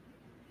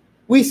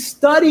 We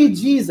study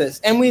Jesus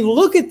and we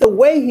look at the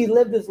way he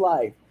lived his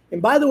life.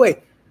 And by the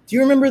way, do you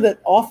remember that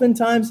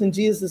oftentimes in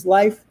Jesus'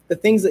 life, the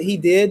things that he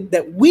did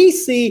that we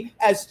see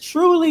as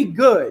truly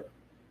good,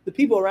 the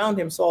people around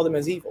him saw them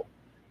as evil,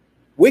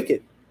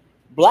 wicked,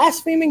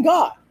 blaspheming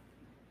God,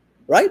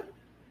 right?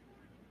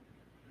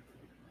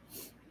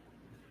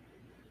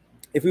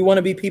 If we want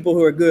to be people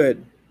who are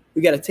good,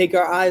 we got to take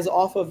our eyes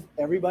off of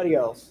everybody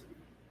else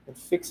and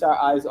fix our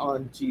eyes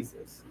on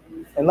Jesus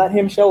and let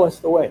him show us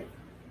the way.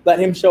 Let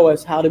him show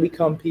us how to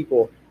become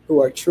people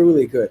who are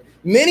truly good.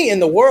 Many in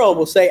the world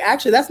will say,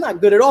 actually, that's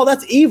not good at all.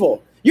 That's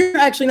evil. You're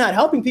actually not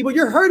helping people.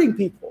 You're hurting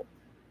people.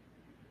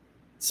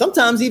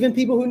 Sometimes even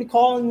people who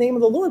call on the name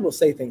of the Lord will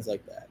say things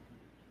like that.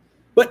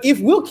 But if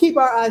we'll keep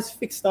our eyes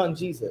fixed on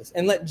Jesus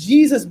and let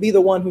Jesus be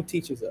the one who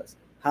teaches us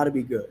how to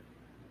be good,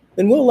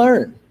 then we'll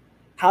learn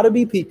how to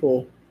be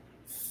people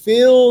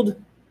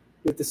filled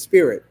with the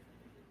Spirit,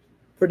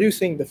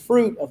 producing the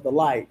fruit of the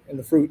light and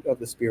the fruit of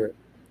the Spirit,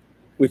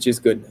 which is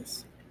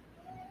goodness.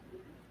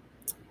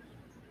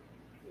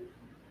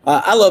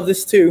 I love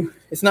this too.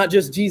 It's not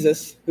just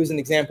Jesus who's an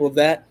example of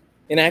that.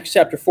 In Acts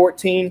chapter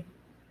 14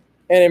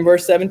 and in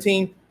verse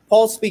 17,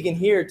 Paul's speaking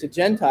here to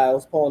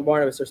Gentiles. Paul and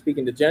Barnabas are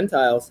speaking to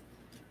Gentiles.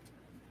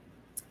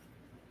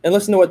 And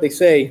listen to what they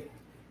say.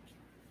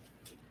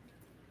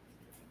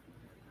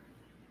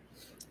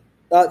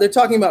 They're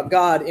talking about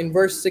God in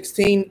verse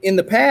 16. In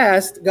the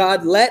past,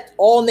 God let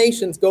all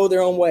nations go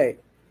their own way.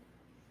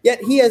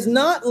 Yet he has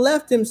not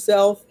left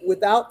himself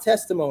without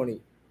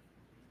testimony.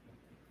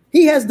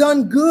 He has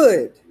done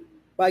good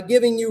by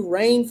giving you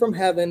rain from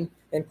heaven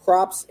and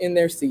crops in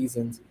their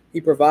seasons. He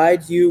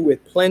provides you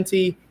with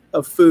plenty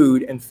of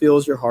food and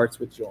fills your hearts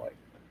with joy.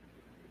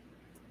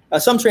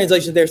 Some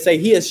translations there say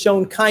he has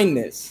shown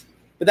kindness,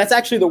 but that's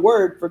actually the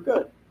word for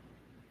good.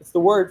 It's the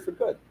word for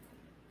good.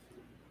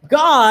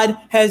 God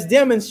has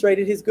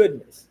demonstrated his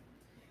goodness.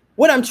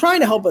 What I'm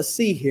trying to help us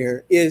see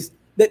here is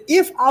that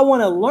if I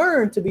want to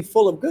learn to be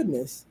full of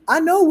goodness,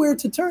 I know where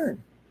to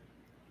turn.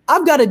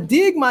 I've got to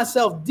dig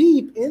myself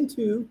deep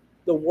into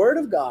the Word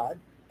of God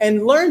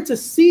and learn to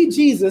see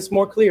Jesus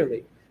more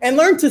clearly and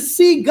learn to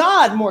see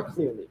God more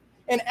clearly.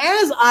 And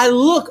as I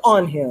look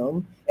on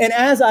him and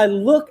as I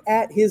look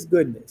at his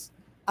goodness,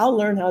 I'll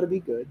learn how to be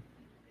good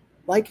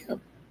like him.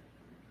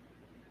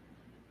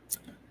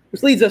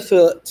 Which leads us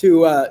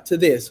to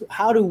this.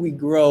 How do we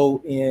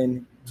grow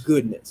in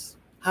goodness?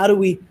 How do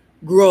we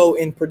grow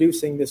in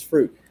producing this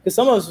fruit? Because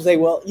some of us will say,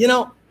 well, you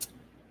know,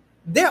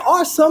 there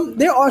are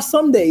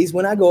some days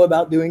when I go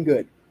about doing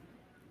good.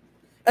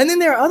 And then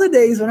there are other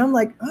days when I'm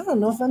like, I don't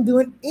know if I'm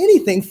doing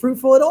anything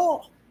fruitful at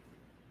all.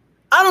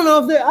 I don't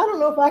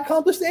know if I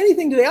accomplished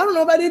anything today. I don't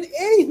know if I did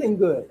anything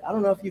good. I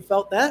don't know if you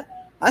felt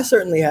that. I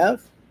certainly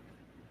have.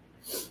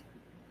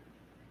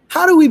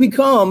 How do we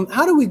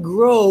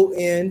grow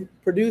in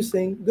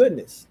producing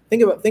goodness?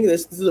 Think of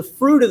this. This is the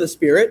fruit of the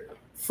Spirit.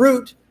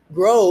 Fruit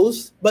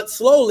grows, but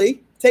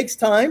slowly, takes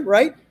time,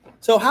 right?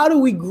 So how do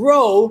we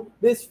grow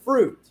this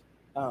fruit?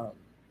 Well,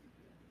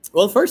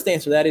 the first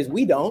answer to that is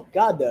we don't.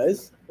 God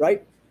does,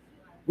 right?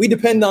 We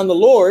depend on the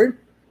Lord.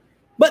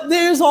 But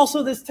there's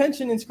also this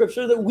tension in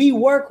Scripture that we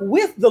work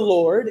with the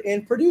Lord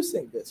in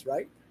producing this,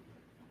 right?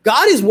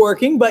 God is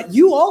working, but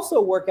you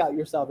also work out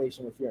your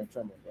salvation with fear and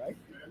trembling, right?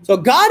 So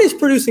God is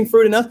producing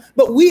fruit in us,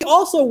 but we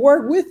also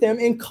work with him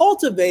in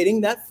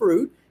cultivating that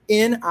fruit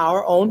in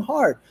our own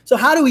heart. So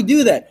how do we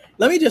do that?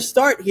 Let me just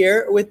start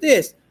here with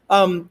this.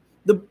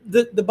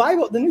 The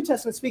Bible, the New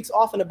Testament speaks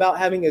often about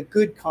having a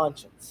good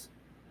conscience.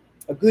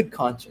 A good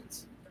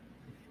conscience.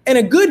 And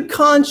a good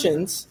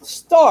conscience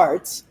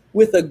starts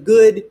with a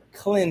good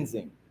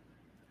cleansing.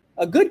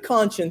 A good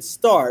conscience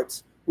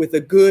starts with a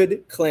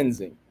good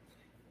cleansing.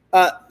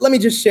 Let me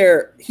just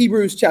share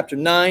Hebrews chapter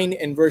 9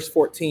 and verse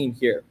 14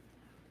 here.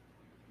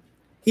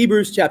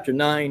 Hebrews chapter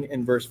 9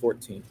 and verse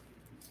 14.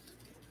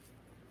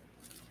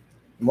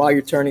 And while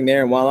you're turning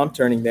there and while I'm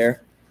turning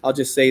there, I'll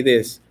just say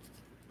this.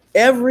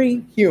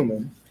 Every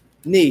human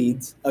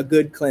needs a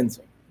good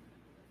cleansing.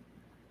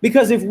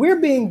 Because if we're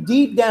being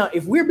deep down,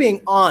 if we're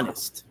being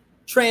honest,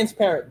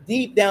 transparent,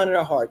 deep down in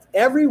our hearts,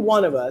 every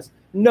one of us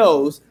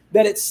knows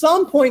that at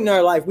some point in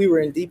our life, we were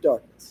in deep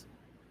darkness.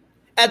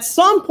 At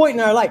some point in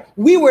our life,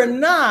 we were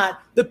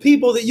not the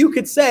people that you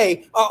could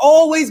say are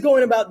always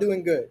going about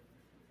doing good.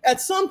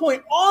 At some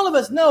point, all of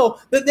us know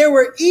that there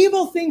were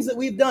evil things that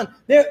we've done,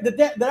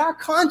 that our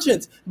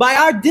conscience, by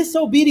our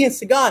disobedience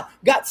to God,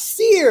 got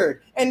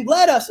seared and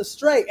led us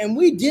astray. And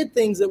we did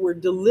things that were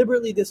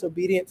deliberately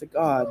disobedient to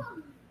God.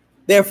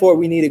 Therefore,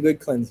 we need a good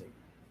cleansing.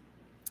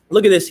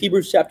 Look at this,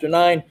 Hebrews chapter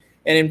 9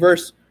 And in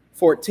verse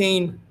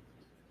 14,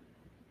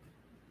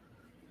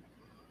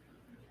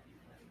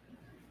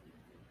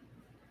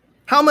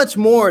 how much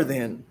more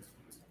then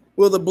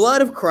will the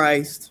blood of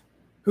Christ,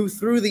 who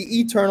through the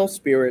eternal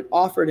Spirit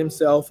offered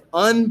himself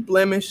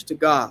unblemished to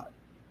God,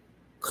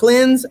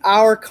 cleanse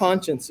our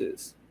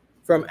consciences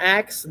from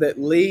acts that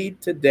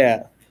lead to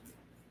death,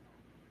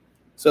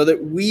 so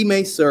that we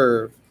may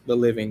serve the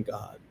living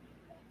God.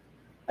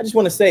 I just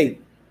want to say,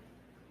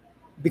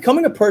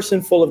 becoming a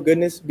person full of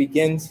goodness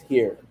begins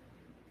here,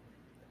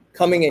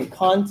 coming in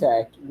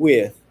contact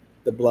with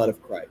the blood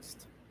of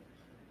Christ.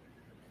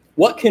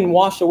 What can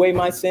wash away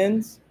my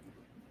sins?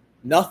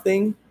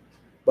 Nothing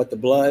but the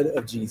blood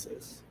of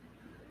Jesus.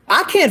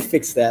 I can't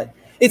fix that.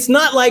 It's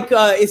not like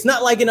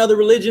in other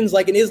religions,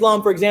 like in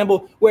Islam, for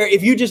example, where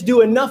if you just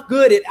do enough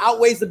good, it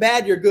outweighs the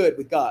bad, you're good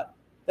with God.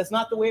 That's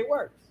not the way it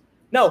works.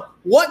 No,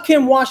 what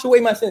can wash away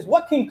my sins?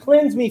 What can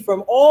cleanse me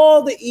from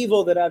all the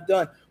evil that I've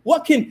done?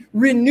 What can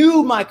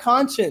renew my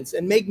conscience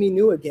and make me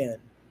new again?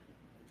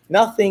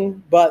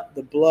 Nothing but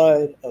the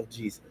blood of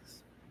Jesus.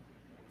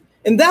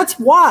 And that's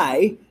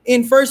why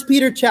in 1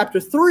 Peter chapter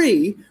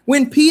 3,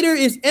 when Peter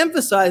is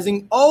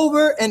emphasizing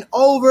over and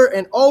over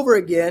and over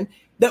again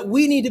that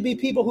we need to be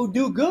people who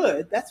do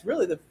good, that's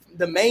really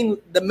the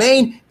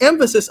main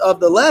emphasis of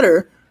the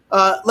letter.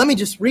 Let me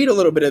just read a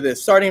little bit of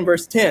this, starting in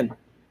verse 10.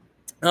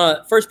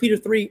 1 Peter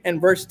 3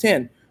 and verse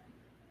 10.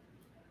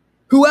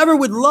 Whoever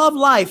would love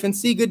life and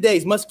see good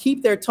days must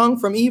keep their tongue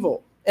from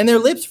evil and their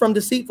lips from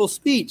deceitful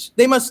speech.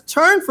 They must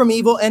turn from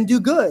evil and do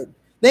good.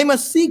 They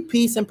must seek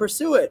peace and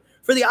pursue it.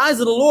 For the eyes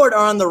of the Lord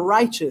are on the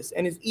righteous,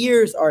 and his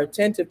ears are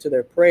attentive to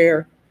their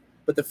prayer.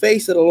 But the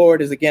face of the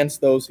Lord is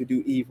against those who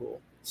do evil.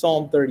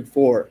 Psalm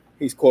 34,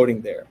 he's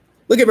quoting there.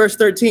 Look at verse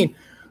 13.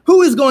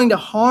 Who is going to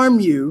harm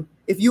you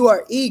if you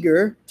are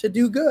eager to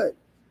do good?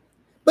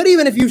 But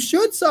even if you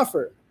should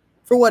suffer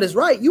for what is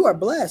right, you are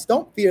blessed.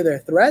 Don't fear their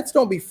threats.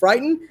 Don't be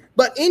frightened.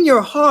 But in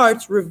your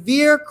hearts,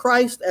 revere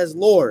Christ as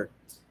Lord.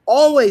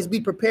 Always be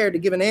prepared to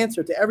give an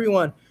answer to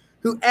everyone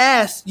who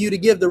asks you to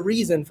give the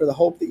reason for the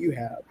hope that you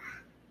have.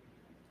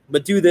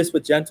 But do this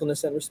with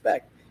gentleness and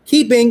respect.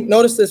 Keeping,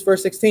 notice this,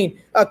 verse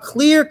 16, a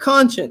clear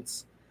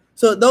conscience,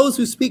 so that those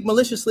who speak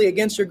maliciously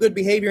against your good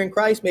behavior in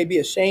Christ may be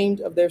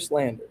ashamed of their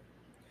slander.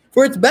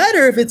 For it's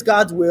better, if it's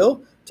God's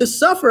will, to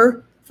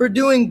suffer for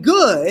doing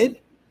good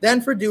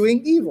than for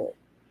doing evil.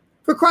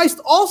 For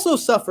Christ also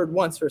suffered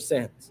once for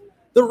sins,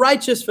 the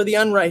righteous for the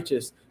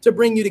unrighteous, to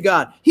bring you to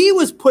God. He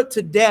was put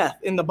to death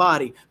in the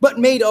body, but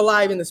made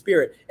alive in the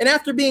spirit. And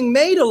after being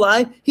made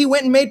alive, he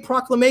went and made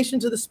proclamation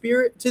to the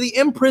spirit, to the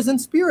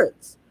imprisoned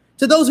spirits,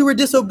 to those who were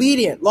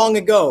disobedient long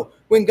ago,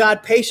 when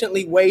God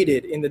patiently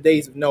waited in the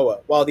days of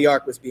Noah while the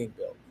ark was being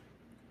built.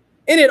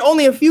 In it,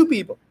 only a few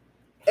people,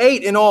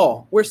 8 in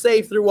all, were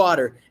saved through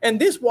water. And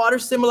this water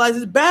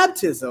symbolizes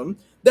baptism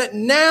that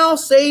now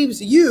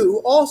saves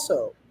you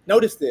also.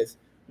 Notice this,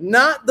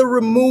 not the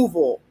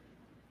removal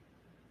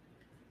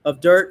of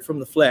dirt from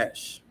the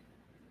flesh,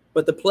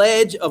 but the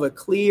pledge of a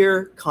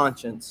clear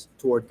conscience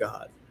toward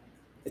God.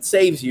 It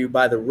saves you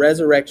by the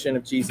resurrection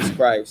of Jesus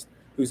Christ,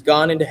 who's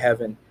gone into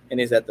heaven and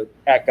is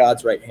at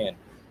God's right hand.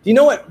 Do you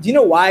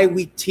know why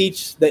we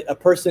teach that a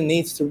person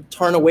needs to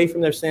turn away from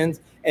their sins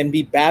and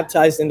be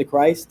baptized into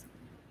Christ?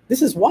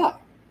 This is why.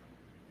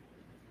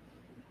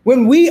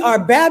 When we are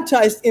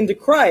baptized into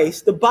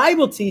Christ, the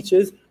Bible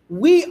teaches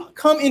we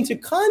come into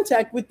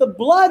contact with the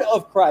blood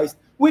of Christ,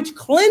 which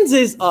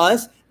cleanses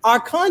us, our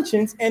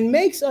conscience, and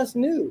makes us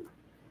new,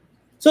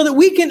 so that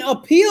we can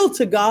appeal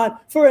to God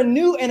for a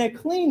new and a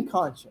clean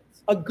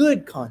conscience, a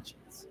good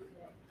conscience.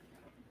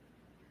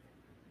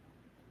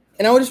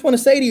 And I just want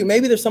to say to you,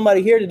 maybe there's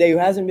somebody here today who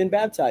hasn't been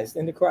baptized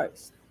into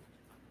Christ.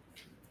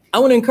 I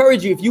want to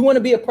encourage you, if you want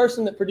to be a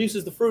person that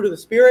produces the fruit of the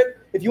Spirit,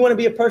 if you want to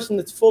be a person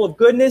that's full of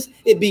goodness,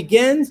 it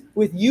begins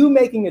with you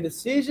making a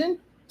decision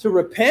to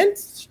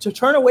repent, to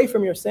turn away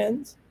from your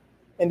sins,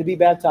 and to be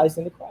baptized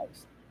into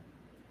Christ.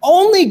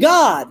 Only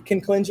God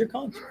can cleanse your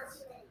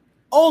conscience.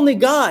 Only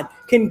God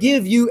can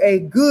give you a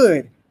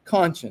good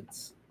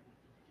conscience.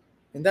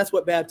 And that's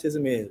what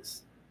baptism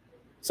is.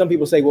 Some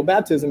people say, well,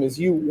 baptism is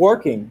you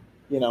working,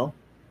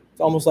 It's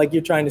almost like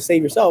you're trying to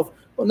save yourself.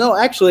 Well, no,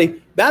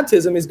 actually,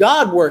 baptism is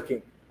God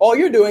working. All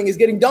you're doing is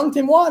getting dunked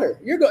in water.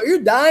 You're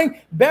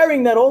dying,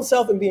 burying that old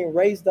self, and being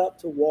raised up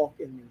to walk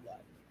in new life.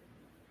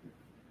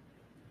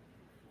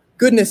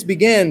 Goodness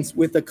begins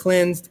with a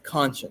cleansed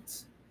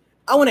conscience.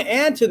 I want to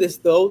add to this,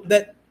 though,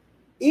 that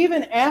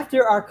even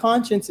after our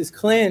conscience is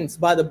cleansed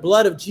by the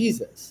blood of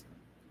Jesus,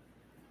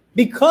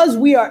 because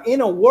we are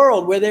in a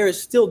world where there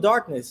is still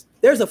darkness,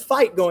 there's a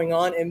fight going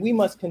on, and we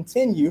must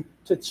continue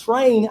to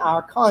train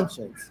our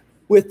conscience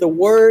with the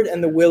word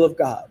and the will of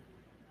God.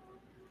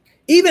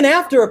 Even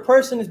after a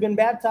person has been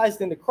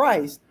baptized into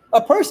Christ,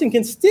 a person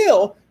can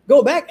still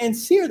go back and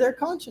sear their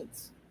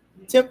conscience.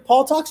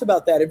 Paul talks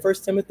about that in 1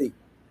 Timothy.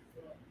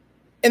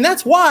 And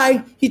that's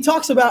why he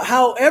talks about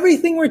how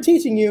everything we're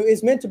teaching you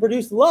is meant to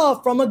produce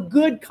love from a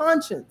good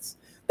conscience.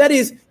 That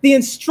is, the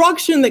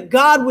instruction that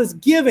God was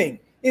giving,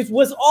 it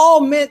was all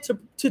meant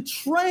to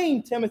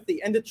train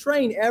Timothy and to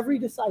train every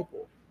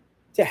disciple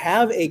to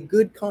have a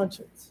good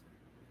conscience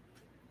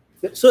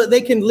so that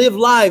they can live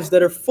lives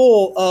that are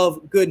full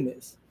of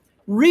goodness.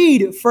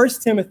 Read 1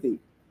 Timothy.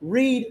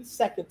 Read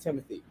 2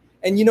 Timothy.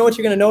 And you know what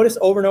you're going to notice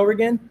over and over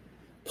again?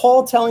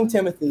 Paul telling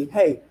Timothy,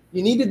 hey,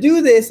 you need to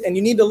do this and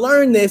you need to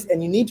learn this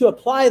and you need to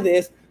apply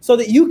this so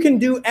that you can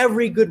do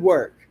every good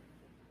work.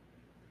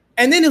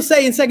 And then he'll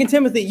say in 2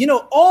 Timothy,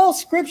 all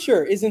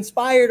scripture is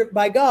inspired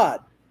by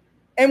God.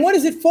 And what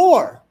is it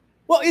for?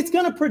 Well, it's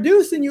going to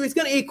produce in you, it's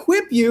going to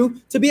equip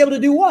you to be able to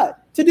do what?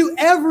 To do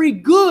every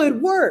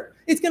good work.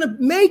 It's going to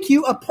make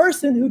you a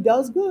person who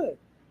does good.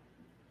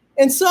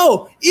 And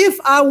so if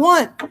I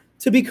want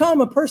to become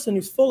a person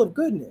who's full of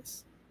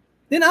goodness,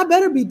 then I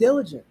better be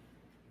diligent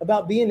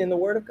about being in the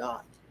Word of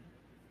God.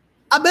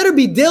 I better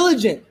be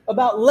diligent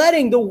about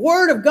letting the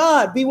Word of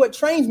God be what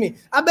trains me.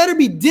 I better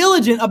be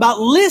diligent about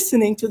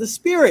listening to the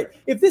Spirit.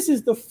 If this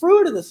is the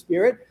fruit of the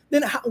Spirit,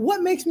 then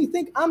what makes me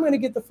think I'm going to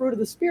get the fruit of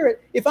the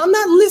Spirit if I'm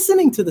not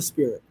listening to the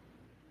Spirit?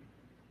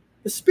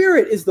 The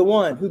Spirit is the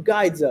one who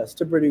guides us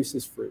to produce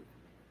His fruit.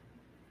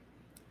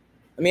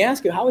 Let me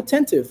ask you, how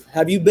attentive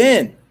have you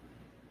been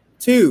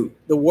to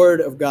the Word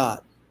of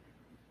God?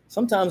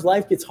 Sometimes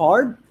life gets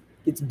hard,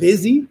 gets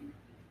busy,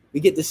 we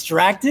get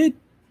distracted.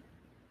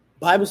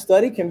 Bible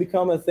study can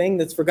become a thing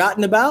that's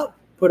forgotten about,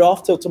 put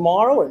off till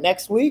tomorrow or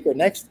next week or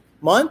next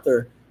month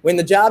or when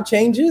the job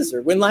changes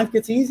or when life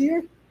gets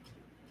easier,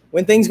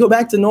 when things go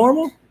back to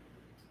normal.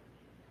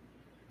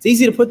 It's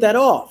easy to put that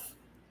off.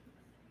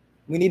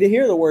 We need to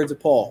hear the words of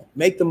Paul.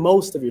 Make the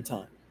most of your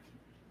time.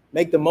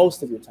 Make the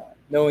most of your time,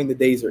 knowing the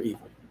days are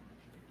evil.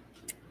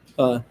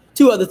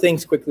 Two other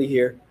things quickly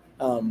here.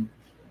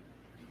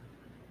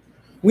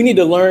 We need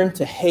to learn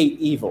to hate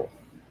evil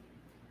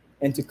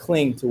and to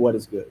cling to what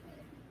is good.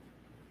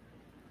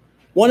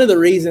 One of the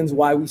reasons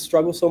why we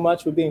struggle so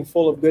much with being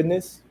full of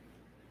goodness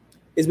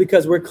is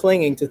because we're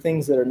clinging to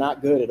things that are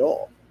not good at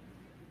all.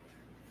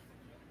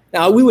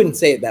 Now, we wouldn't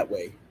say it that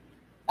way.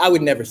 I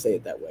would never say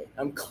it that way.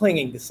 I'm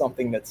clinging to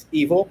something that's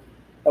evil.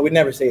 I would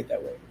never say it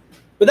that way.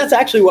 But that's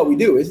actually what we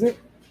do, isn't it?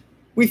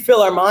 We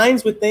fill our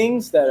minds with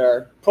things that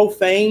are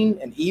profane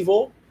and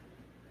evil.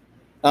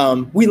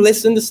 We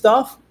listen to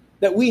stuff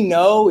that we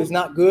know is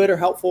not good or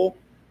helpful.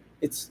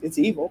 It's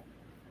evil.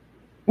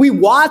 We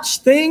watch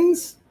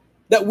things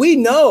that we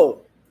know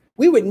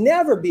we would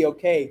never be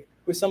okay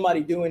with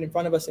somebody doing in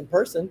front of us in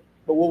person,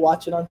 but we'll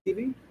watch it on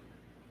TV.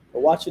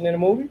 We'll watch it in a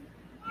movie.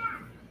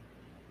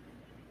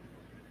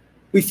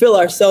 We fill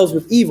ourselves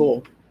with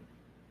evil.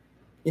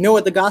 You know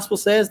what the gospel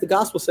says? The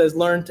gospel says,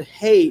 learn to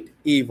hate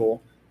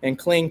evil and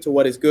cling to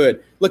what is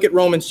good. Look at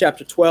Romans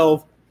chapter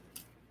 12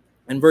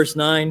 and verse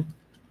 9.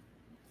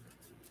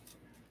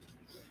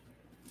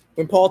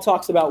 When Paul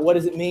talks about what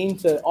does it mean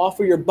to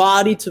offer your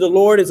body to the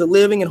Lord as a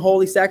living and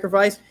holy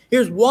sacrifice,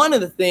 here's one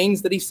of the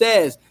things that he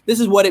says.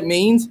 This is what it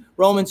means.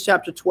 Romans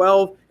chapter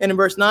 12 and in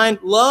verse 9,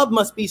 love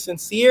must be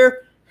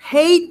sincere,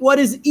 hate what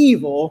is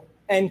evil,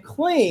 and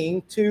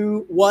cling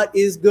to what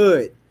is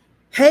good.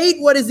 Hate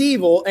what is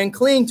evil and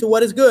cling to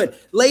what is good.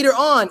 Later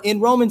on in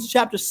Romans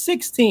chapter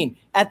 16,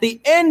 at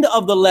the end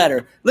of the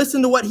letter,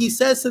 listen to what he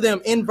says to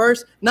them in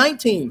verse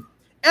 19.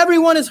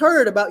 Everyone has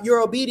heard about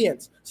your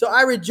obedience, so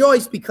I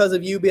rejoice because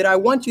of you, but I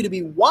want you to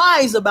be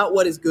wise about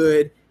what is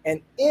good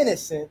and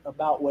innocent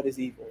about what is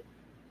evil.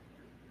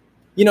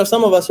 You know,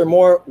 some of us are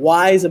more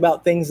wise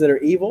about things that are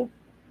evil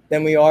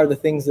than we are the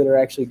things that are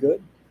actually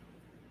good.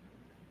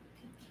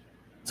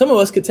 Some of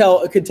us could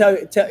tell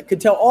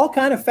all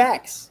kind of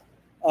facts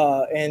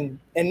and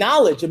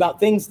knowledge about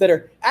things that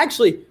are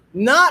actually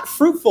not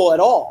fruitful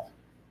at all.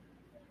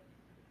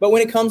 But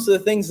when it comes to the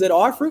things that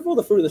are fruitful,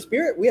 the fruit of the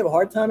Spirit, we have a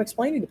hard time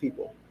explaining to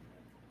people.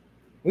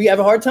 We have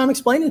a hard time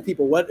explaining to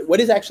people what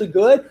is actually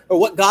good or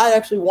what God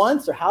actually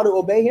wants or how to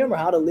obey him or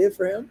how to live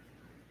for him.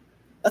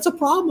 That's a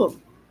problem.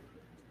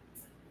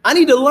 I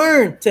need to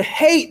learn to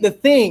hate the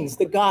things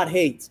that God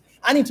hates.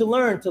 I need to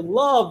learn to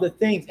love the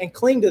things and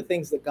cling to the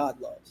things that God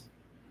loves.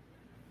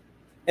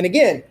 And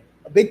again,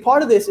 a big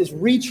part of this is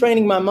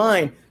retraining my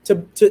mind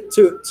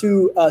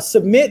to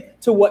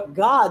submit to what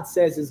God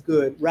says is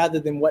good rather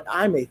than what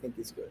I may think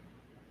is good.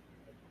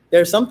 There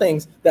are some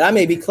things that I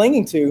may be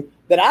clinging to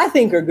that I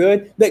think are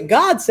good, that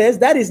God says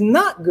that is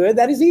not good,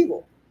 that is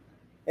evil.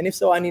 And if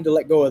so, I need to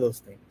let go of those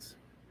things.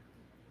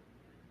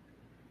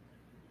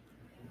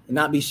 And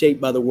not be shaped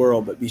by the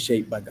world, but be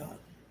shaped by God.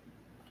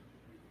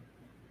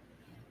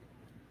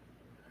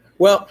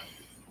 Well,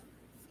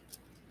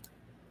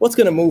 what's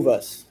going to move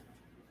us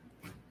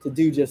to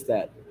do just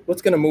that?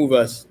 What's going to move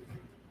us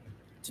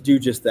to do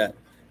just that?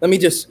 Let me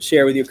just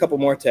share with you a couple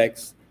more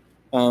texts.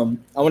 I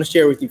want to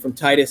share with you from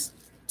Titus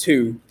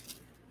 2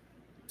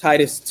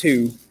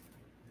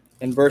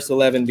 and verse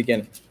 11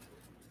 beginning.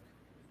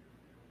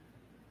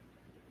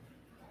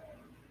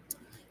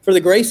 For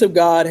the grace of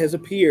God has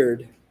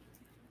appeared,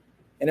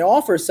 and it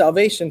offers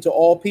salvation to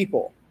all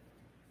people.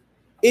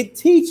 It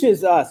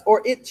teaches us,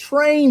 or it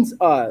trains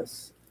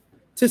us,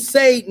 to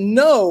say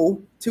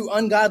no to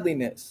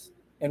ungodliness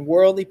and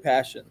worldly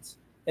passions,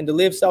 and to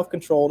live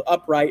self-controlled,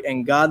 upright,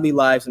 and godly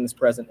lives in this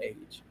present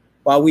age,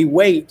 while we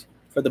wait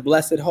for the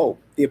blessed hope,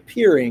 the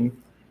appearing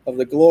of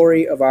the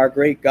glory of our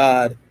great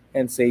God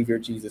and Savior,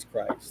 Jesus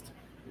Christ,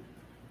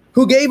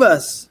 who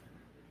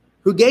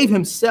gave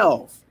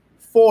himself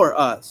for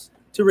us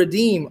to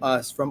redeem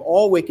us from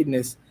all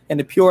wickedness and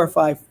to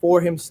purify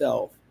for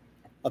himself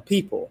a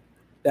people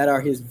that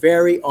are his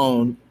very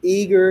own,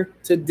 eager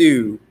to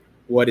do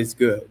what is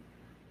good.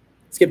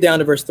 Skip down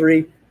to verse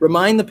 3.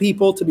 Remind the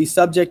people to be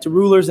subject to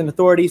rulers and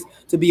authorities,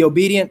 to be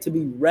obedient, to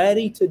be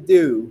ready to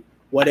do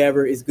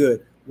whatever is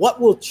good.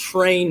 What will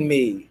train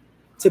me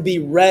to be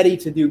ready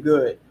to do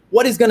good?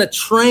 What is going to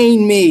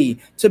train me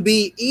to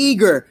be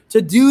eager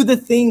to do the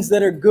things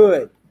that are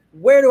good?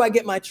 Where do I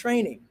get my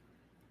training?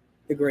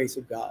 The grace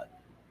of God.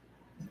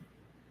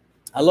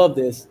 I love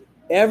this.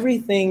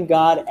 Everything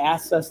God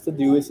asks us to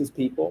do as his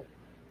people,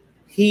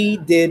 he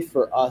did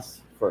for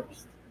us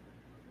first.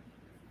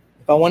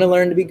 If I want to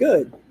learn to be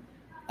good,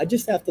 I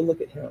just have to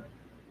look at him.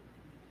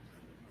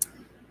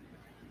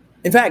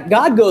 In fact,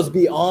 God goes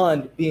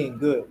beyond being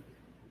good.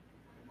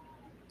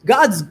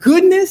 God's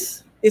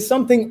goodness is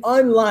something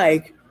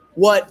unlike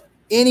what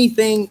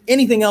anything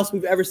else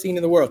we've ever seen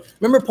in the world.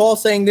 Remember Paul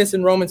saying this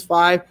in Romans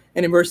 5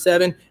 and in verse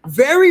 7?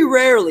 Very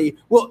rarely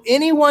will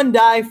anyone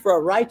die for a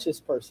righteous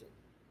person.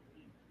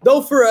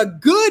 Though for a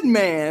good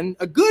man,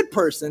 a good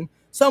person,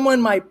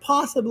 someone might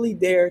possibly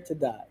dare to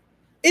die.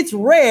 It's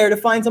rare to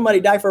find somebody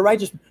die for a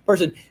righteous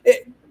person.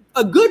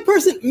 A good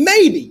person,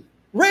 maybe.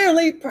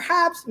 Rarely,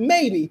 perhaps,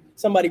 maybe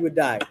somebody would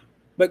die.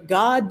 But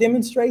God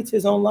demonstrates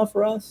his own love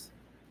for us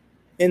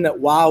in that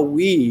while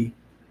we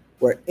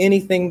were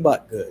anything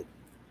but good,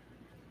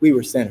 we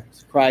were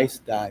sinners.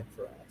 Christ died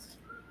for us.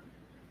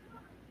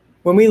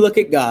 When we look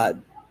at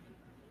God,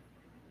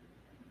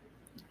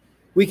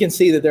 we can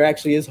see that there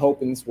actually is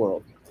hope in this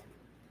world.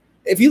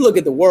 If you look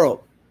at the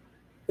world,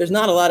 there's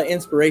not a lot of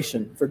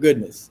inspiration for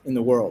goodness in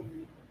the world.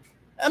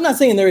 I'm not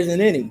saying there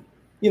isn't any.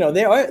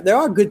 There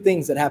are good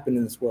things that happen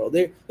in this world.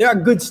 There are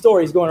good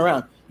stories going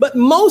around. But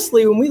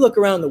mostly when we look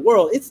around the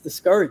world, it's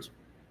discouraging.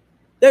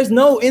 There's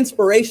no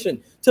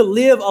inspiration to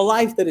live a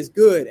life that is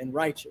good and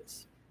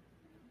righteous.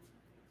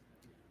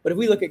 But if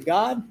we look at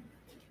God,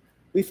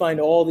 we find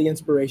all the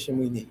inspiration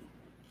we need.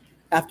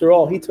 After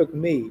all, he took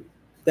me,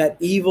 that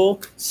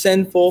evil,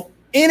 sinful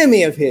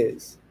enemy of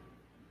his.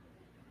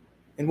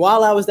 And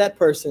while I was that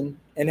person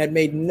and had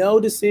made no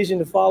decision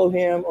to follow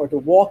him or to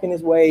walk in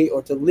his way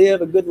or to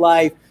live a good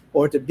life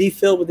or to be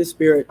filled with his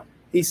Spirit,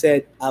 he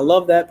said, I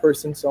love that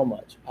person so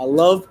much. I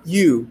love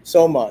you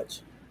so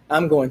much.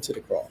 I'm going to the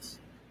cross.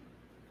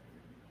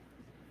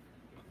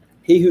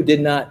 He who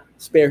did not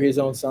spare his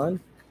own son,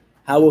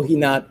 how will he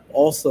not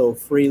also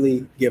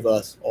freely give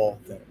us all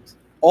things?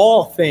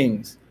 All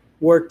things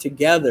work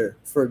together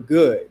for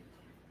good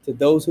to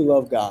those who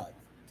love God,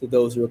 to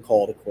those who are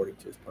called according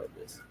to his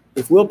purpose.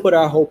 If we'll put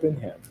our hope in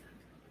him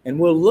and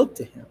we'll look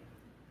to him,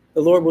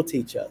 the Lord will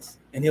teach us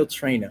and he'll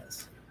train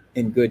us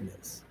in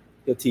goodness.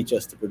 He'll teach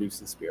us to produce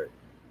the Spirit.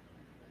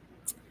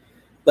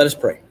 Let us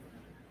pray.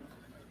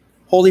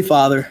 Holy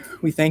Father,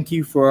 we thank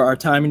you for our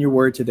time in your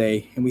word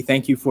today, and we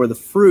thank you for the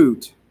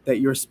fruit that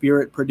your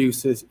Spirit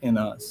produces in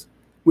us.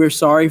 We're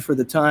sorry for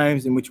the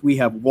times in which we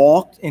have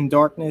walked in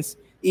darkness,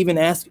 even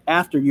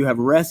after you have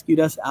rescued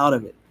us out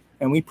of it.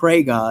 And we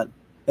pray, God,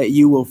 that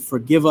you will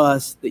forgive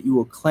us, that you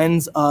will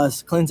cleanse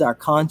us, cleanse our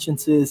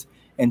consciences,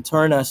 and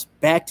turn us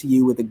back to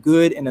you with a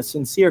good and a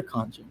sincere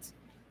conscience,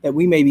 that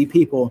we may be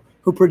people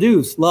who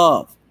produce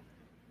love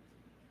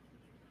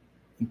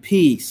and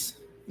peace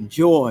and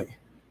joy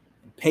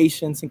and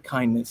patience and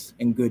kindness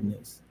and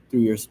goodness through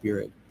your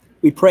Spirit.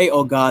 We pray,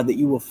 oh God, that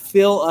you will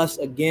fill us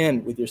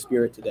again with your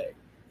Spirit today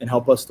and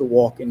help us to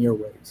walk in your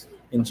ways.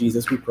 In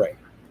Jesus we pray.